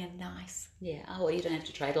caring and nice. Yeah. Oh, well, you don't have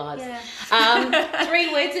to trade lives. Yeah.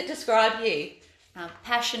 3 words that describe you.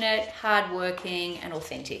 Passionate, hardworking, and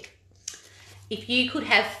authentic. If you could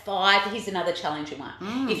have 5, here's another challenging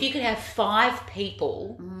one. If you could have 5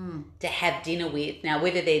 people to have dinner with, now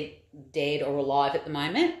whether they're dead or alive at the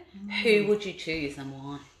moment, who would you choose and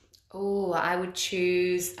why? Oh, I would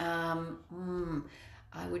choose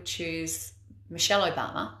Michelle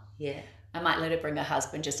Obama. Yeah. I might let her bring her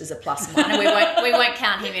husband just as a +1, and we won't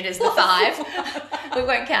count him in as the 5. We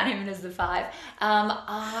won't count him in as the 5.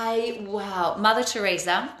 Mother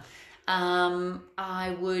Teresa.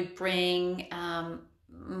 I would bring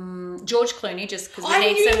George Clooney just because we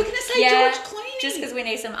need some. You were going to say George Clooney. Just because we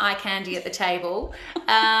need some eye candy at the table.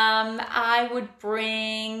 I would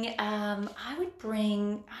bring. I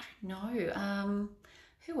don't know.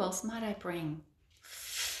 Who else might I bring?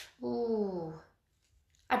 Ooh,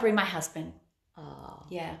 I bring my husband. Oh,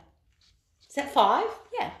 yeah. Is that 5?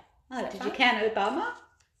 Yeah. Oh, did you count Obama?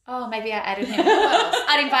 Oh, maybe I added him. Who else?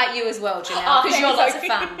 I'd invite you as well, Janelle, because you're lots of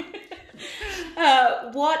fun.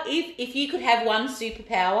 What if you could have one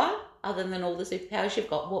superpower other than all the superpowers you've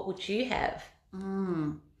got? What would you have?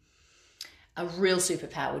 A real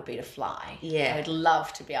superpower would be to fly. Yeah, I would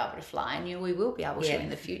love to be able to fly, and we will be able to in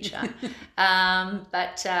the future.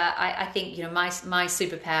 But I think my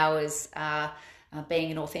superpowers are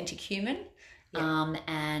being an authentic human,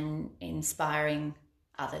 and inspiring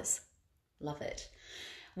others. Love it.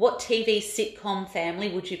 What TV sitcom family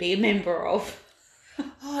would you be a member of?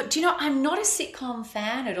 Oh, do you know, I'm not a sitcom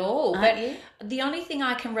fan at all. Aren't but you? The only thing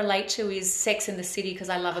I can relate to is Sex and the City because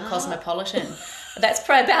I love a cosmopolitan. That's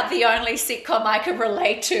probably about the only sitcom I can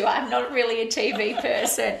relate to. I'm not really a TV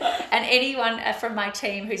person. And anyone from my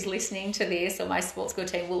team who's listening to this or my Sportsgirl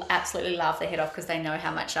team will absolutely laugh their head off because they know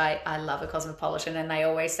how much I love a cosmopolitan. And they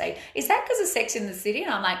always say, is that because of Sex and the City?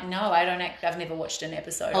 And I'm like, no, I've never watched an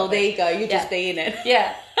episode of it. There you go. You just be in it.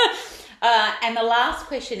 Yeah. And the last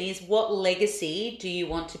question is, what legacy do you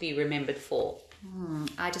want to be remembered for?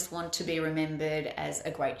 I just want to be remembered as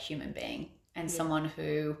a great human being and someone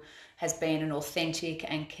who has been an authentic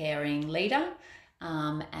and caring leader,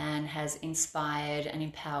 and has inspired and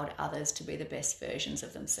empowered others to be the best versions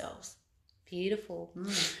of themselves. Beautiful. Well,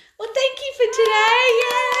 thank you for today.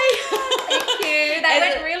 Yay! Thank you. That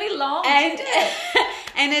went really long.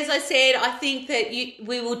 And as I said, I think that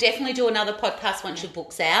we will definitely do another podcast once your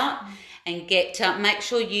book's out. And make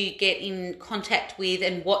sure you get in contact with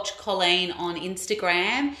and watch Colleen on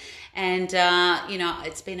Instagram. And,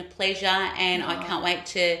 it's been a pleasure, and I can't wait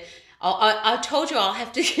to I told you I'll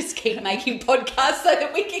have to just keep making podcasts so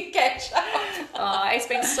that we can catch up. Oh, it's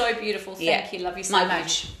been so beautiful. Thank you. Love you so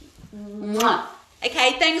much. Mwah.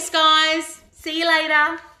 Okay, thanks, guys. See you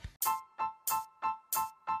later.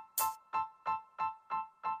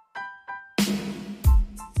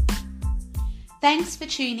 Thanks for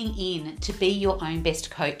tuning in to Be Your Own Best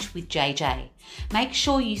Coach with JJ. Make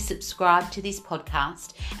sure you subscribe to this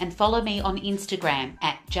podcast and follow me on Instagram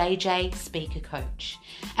at JJ Speaker Coach.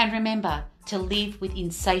 And remember to live with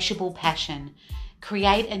insatiable passion,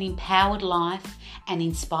 create an empowered life, and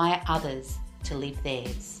inspire others to live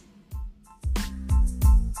theirs.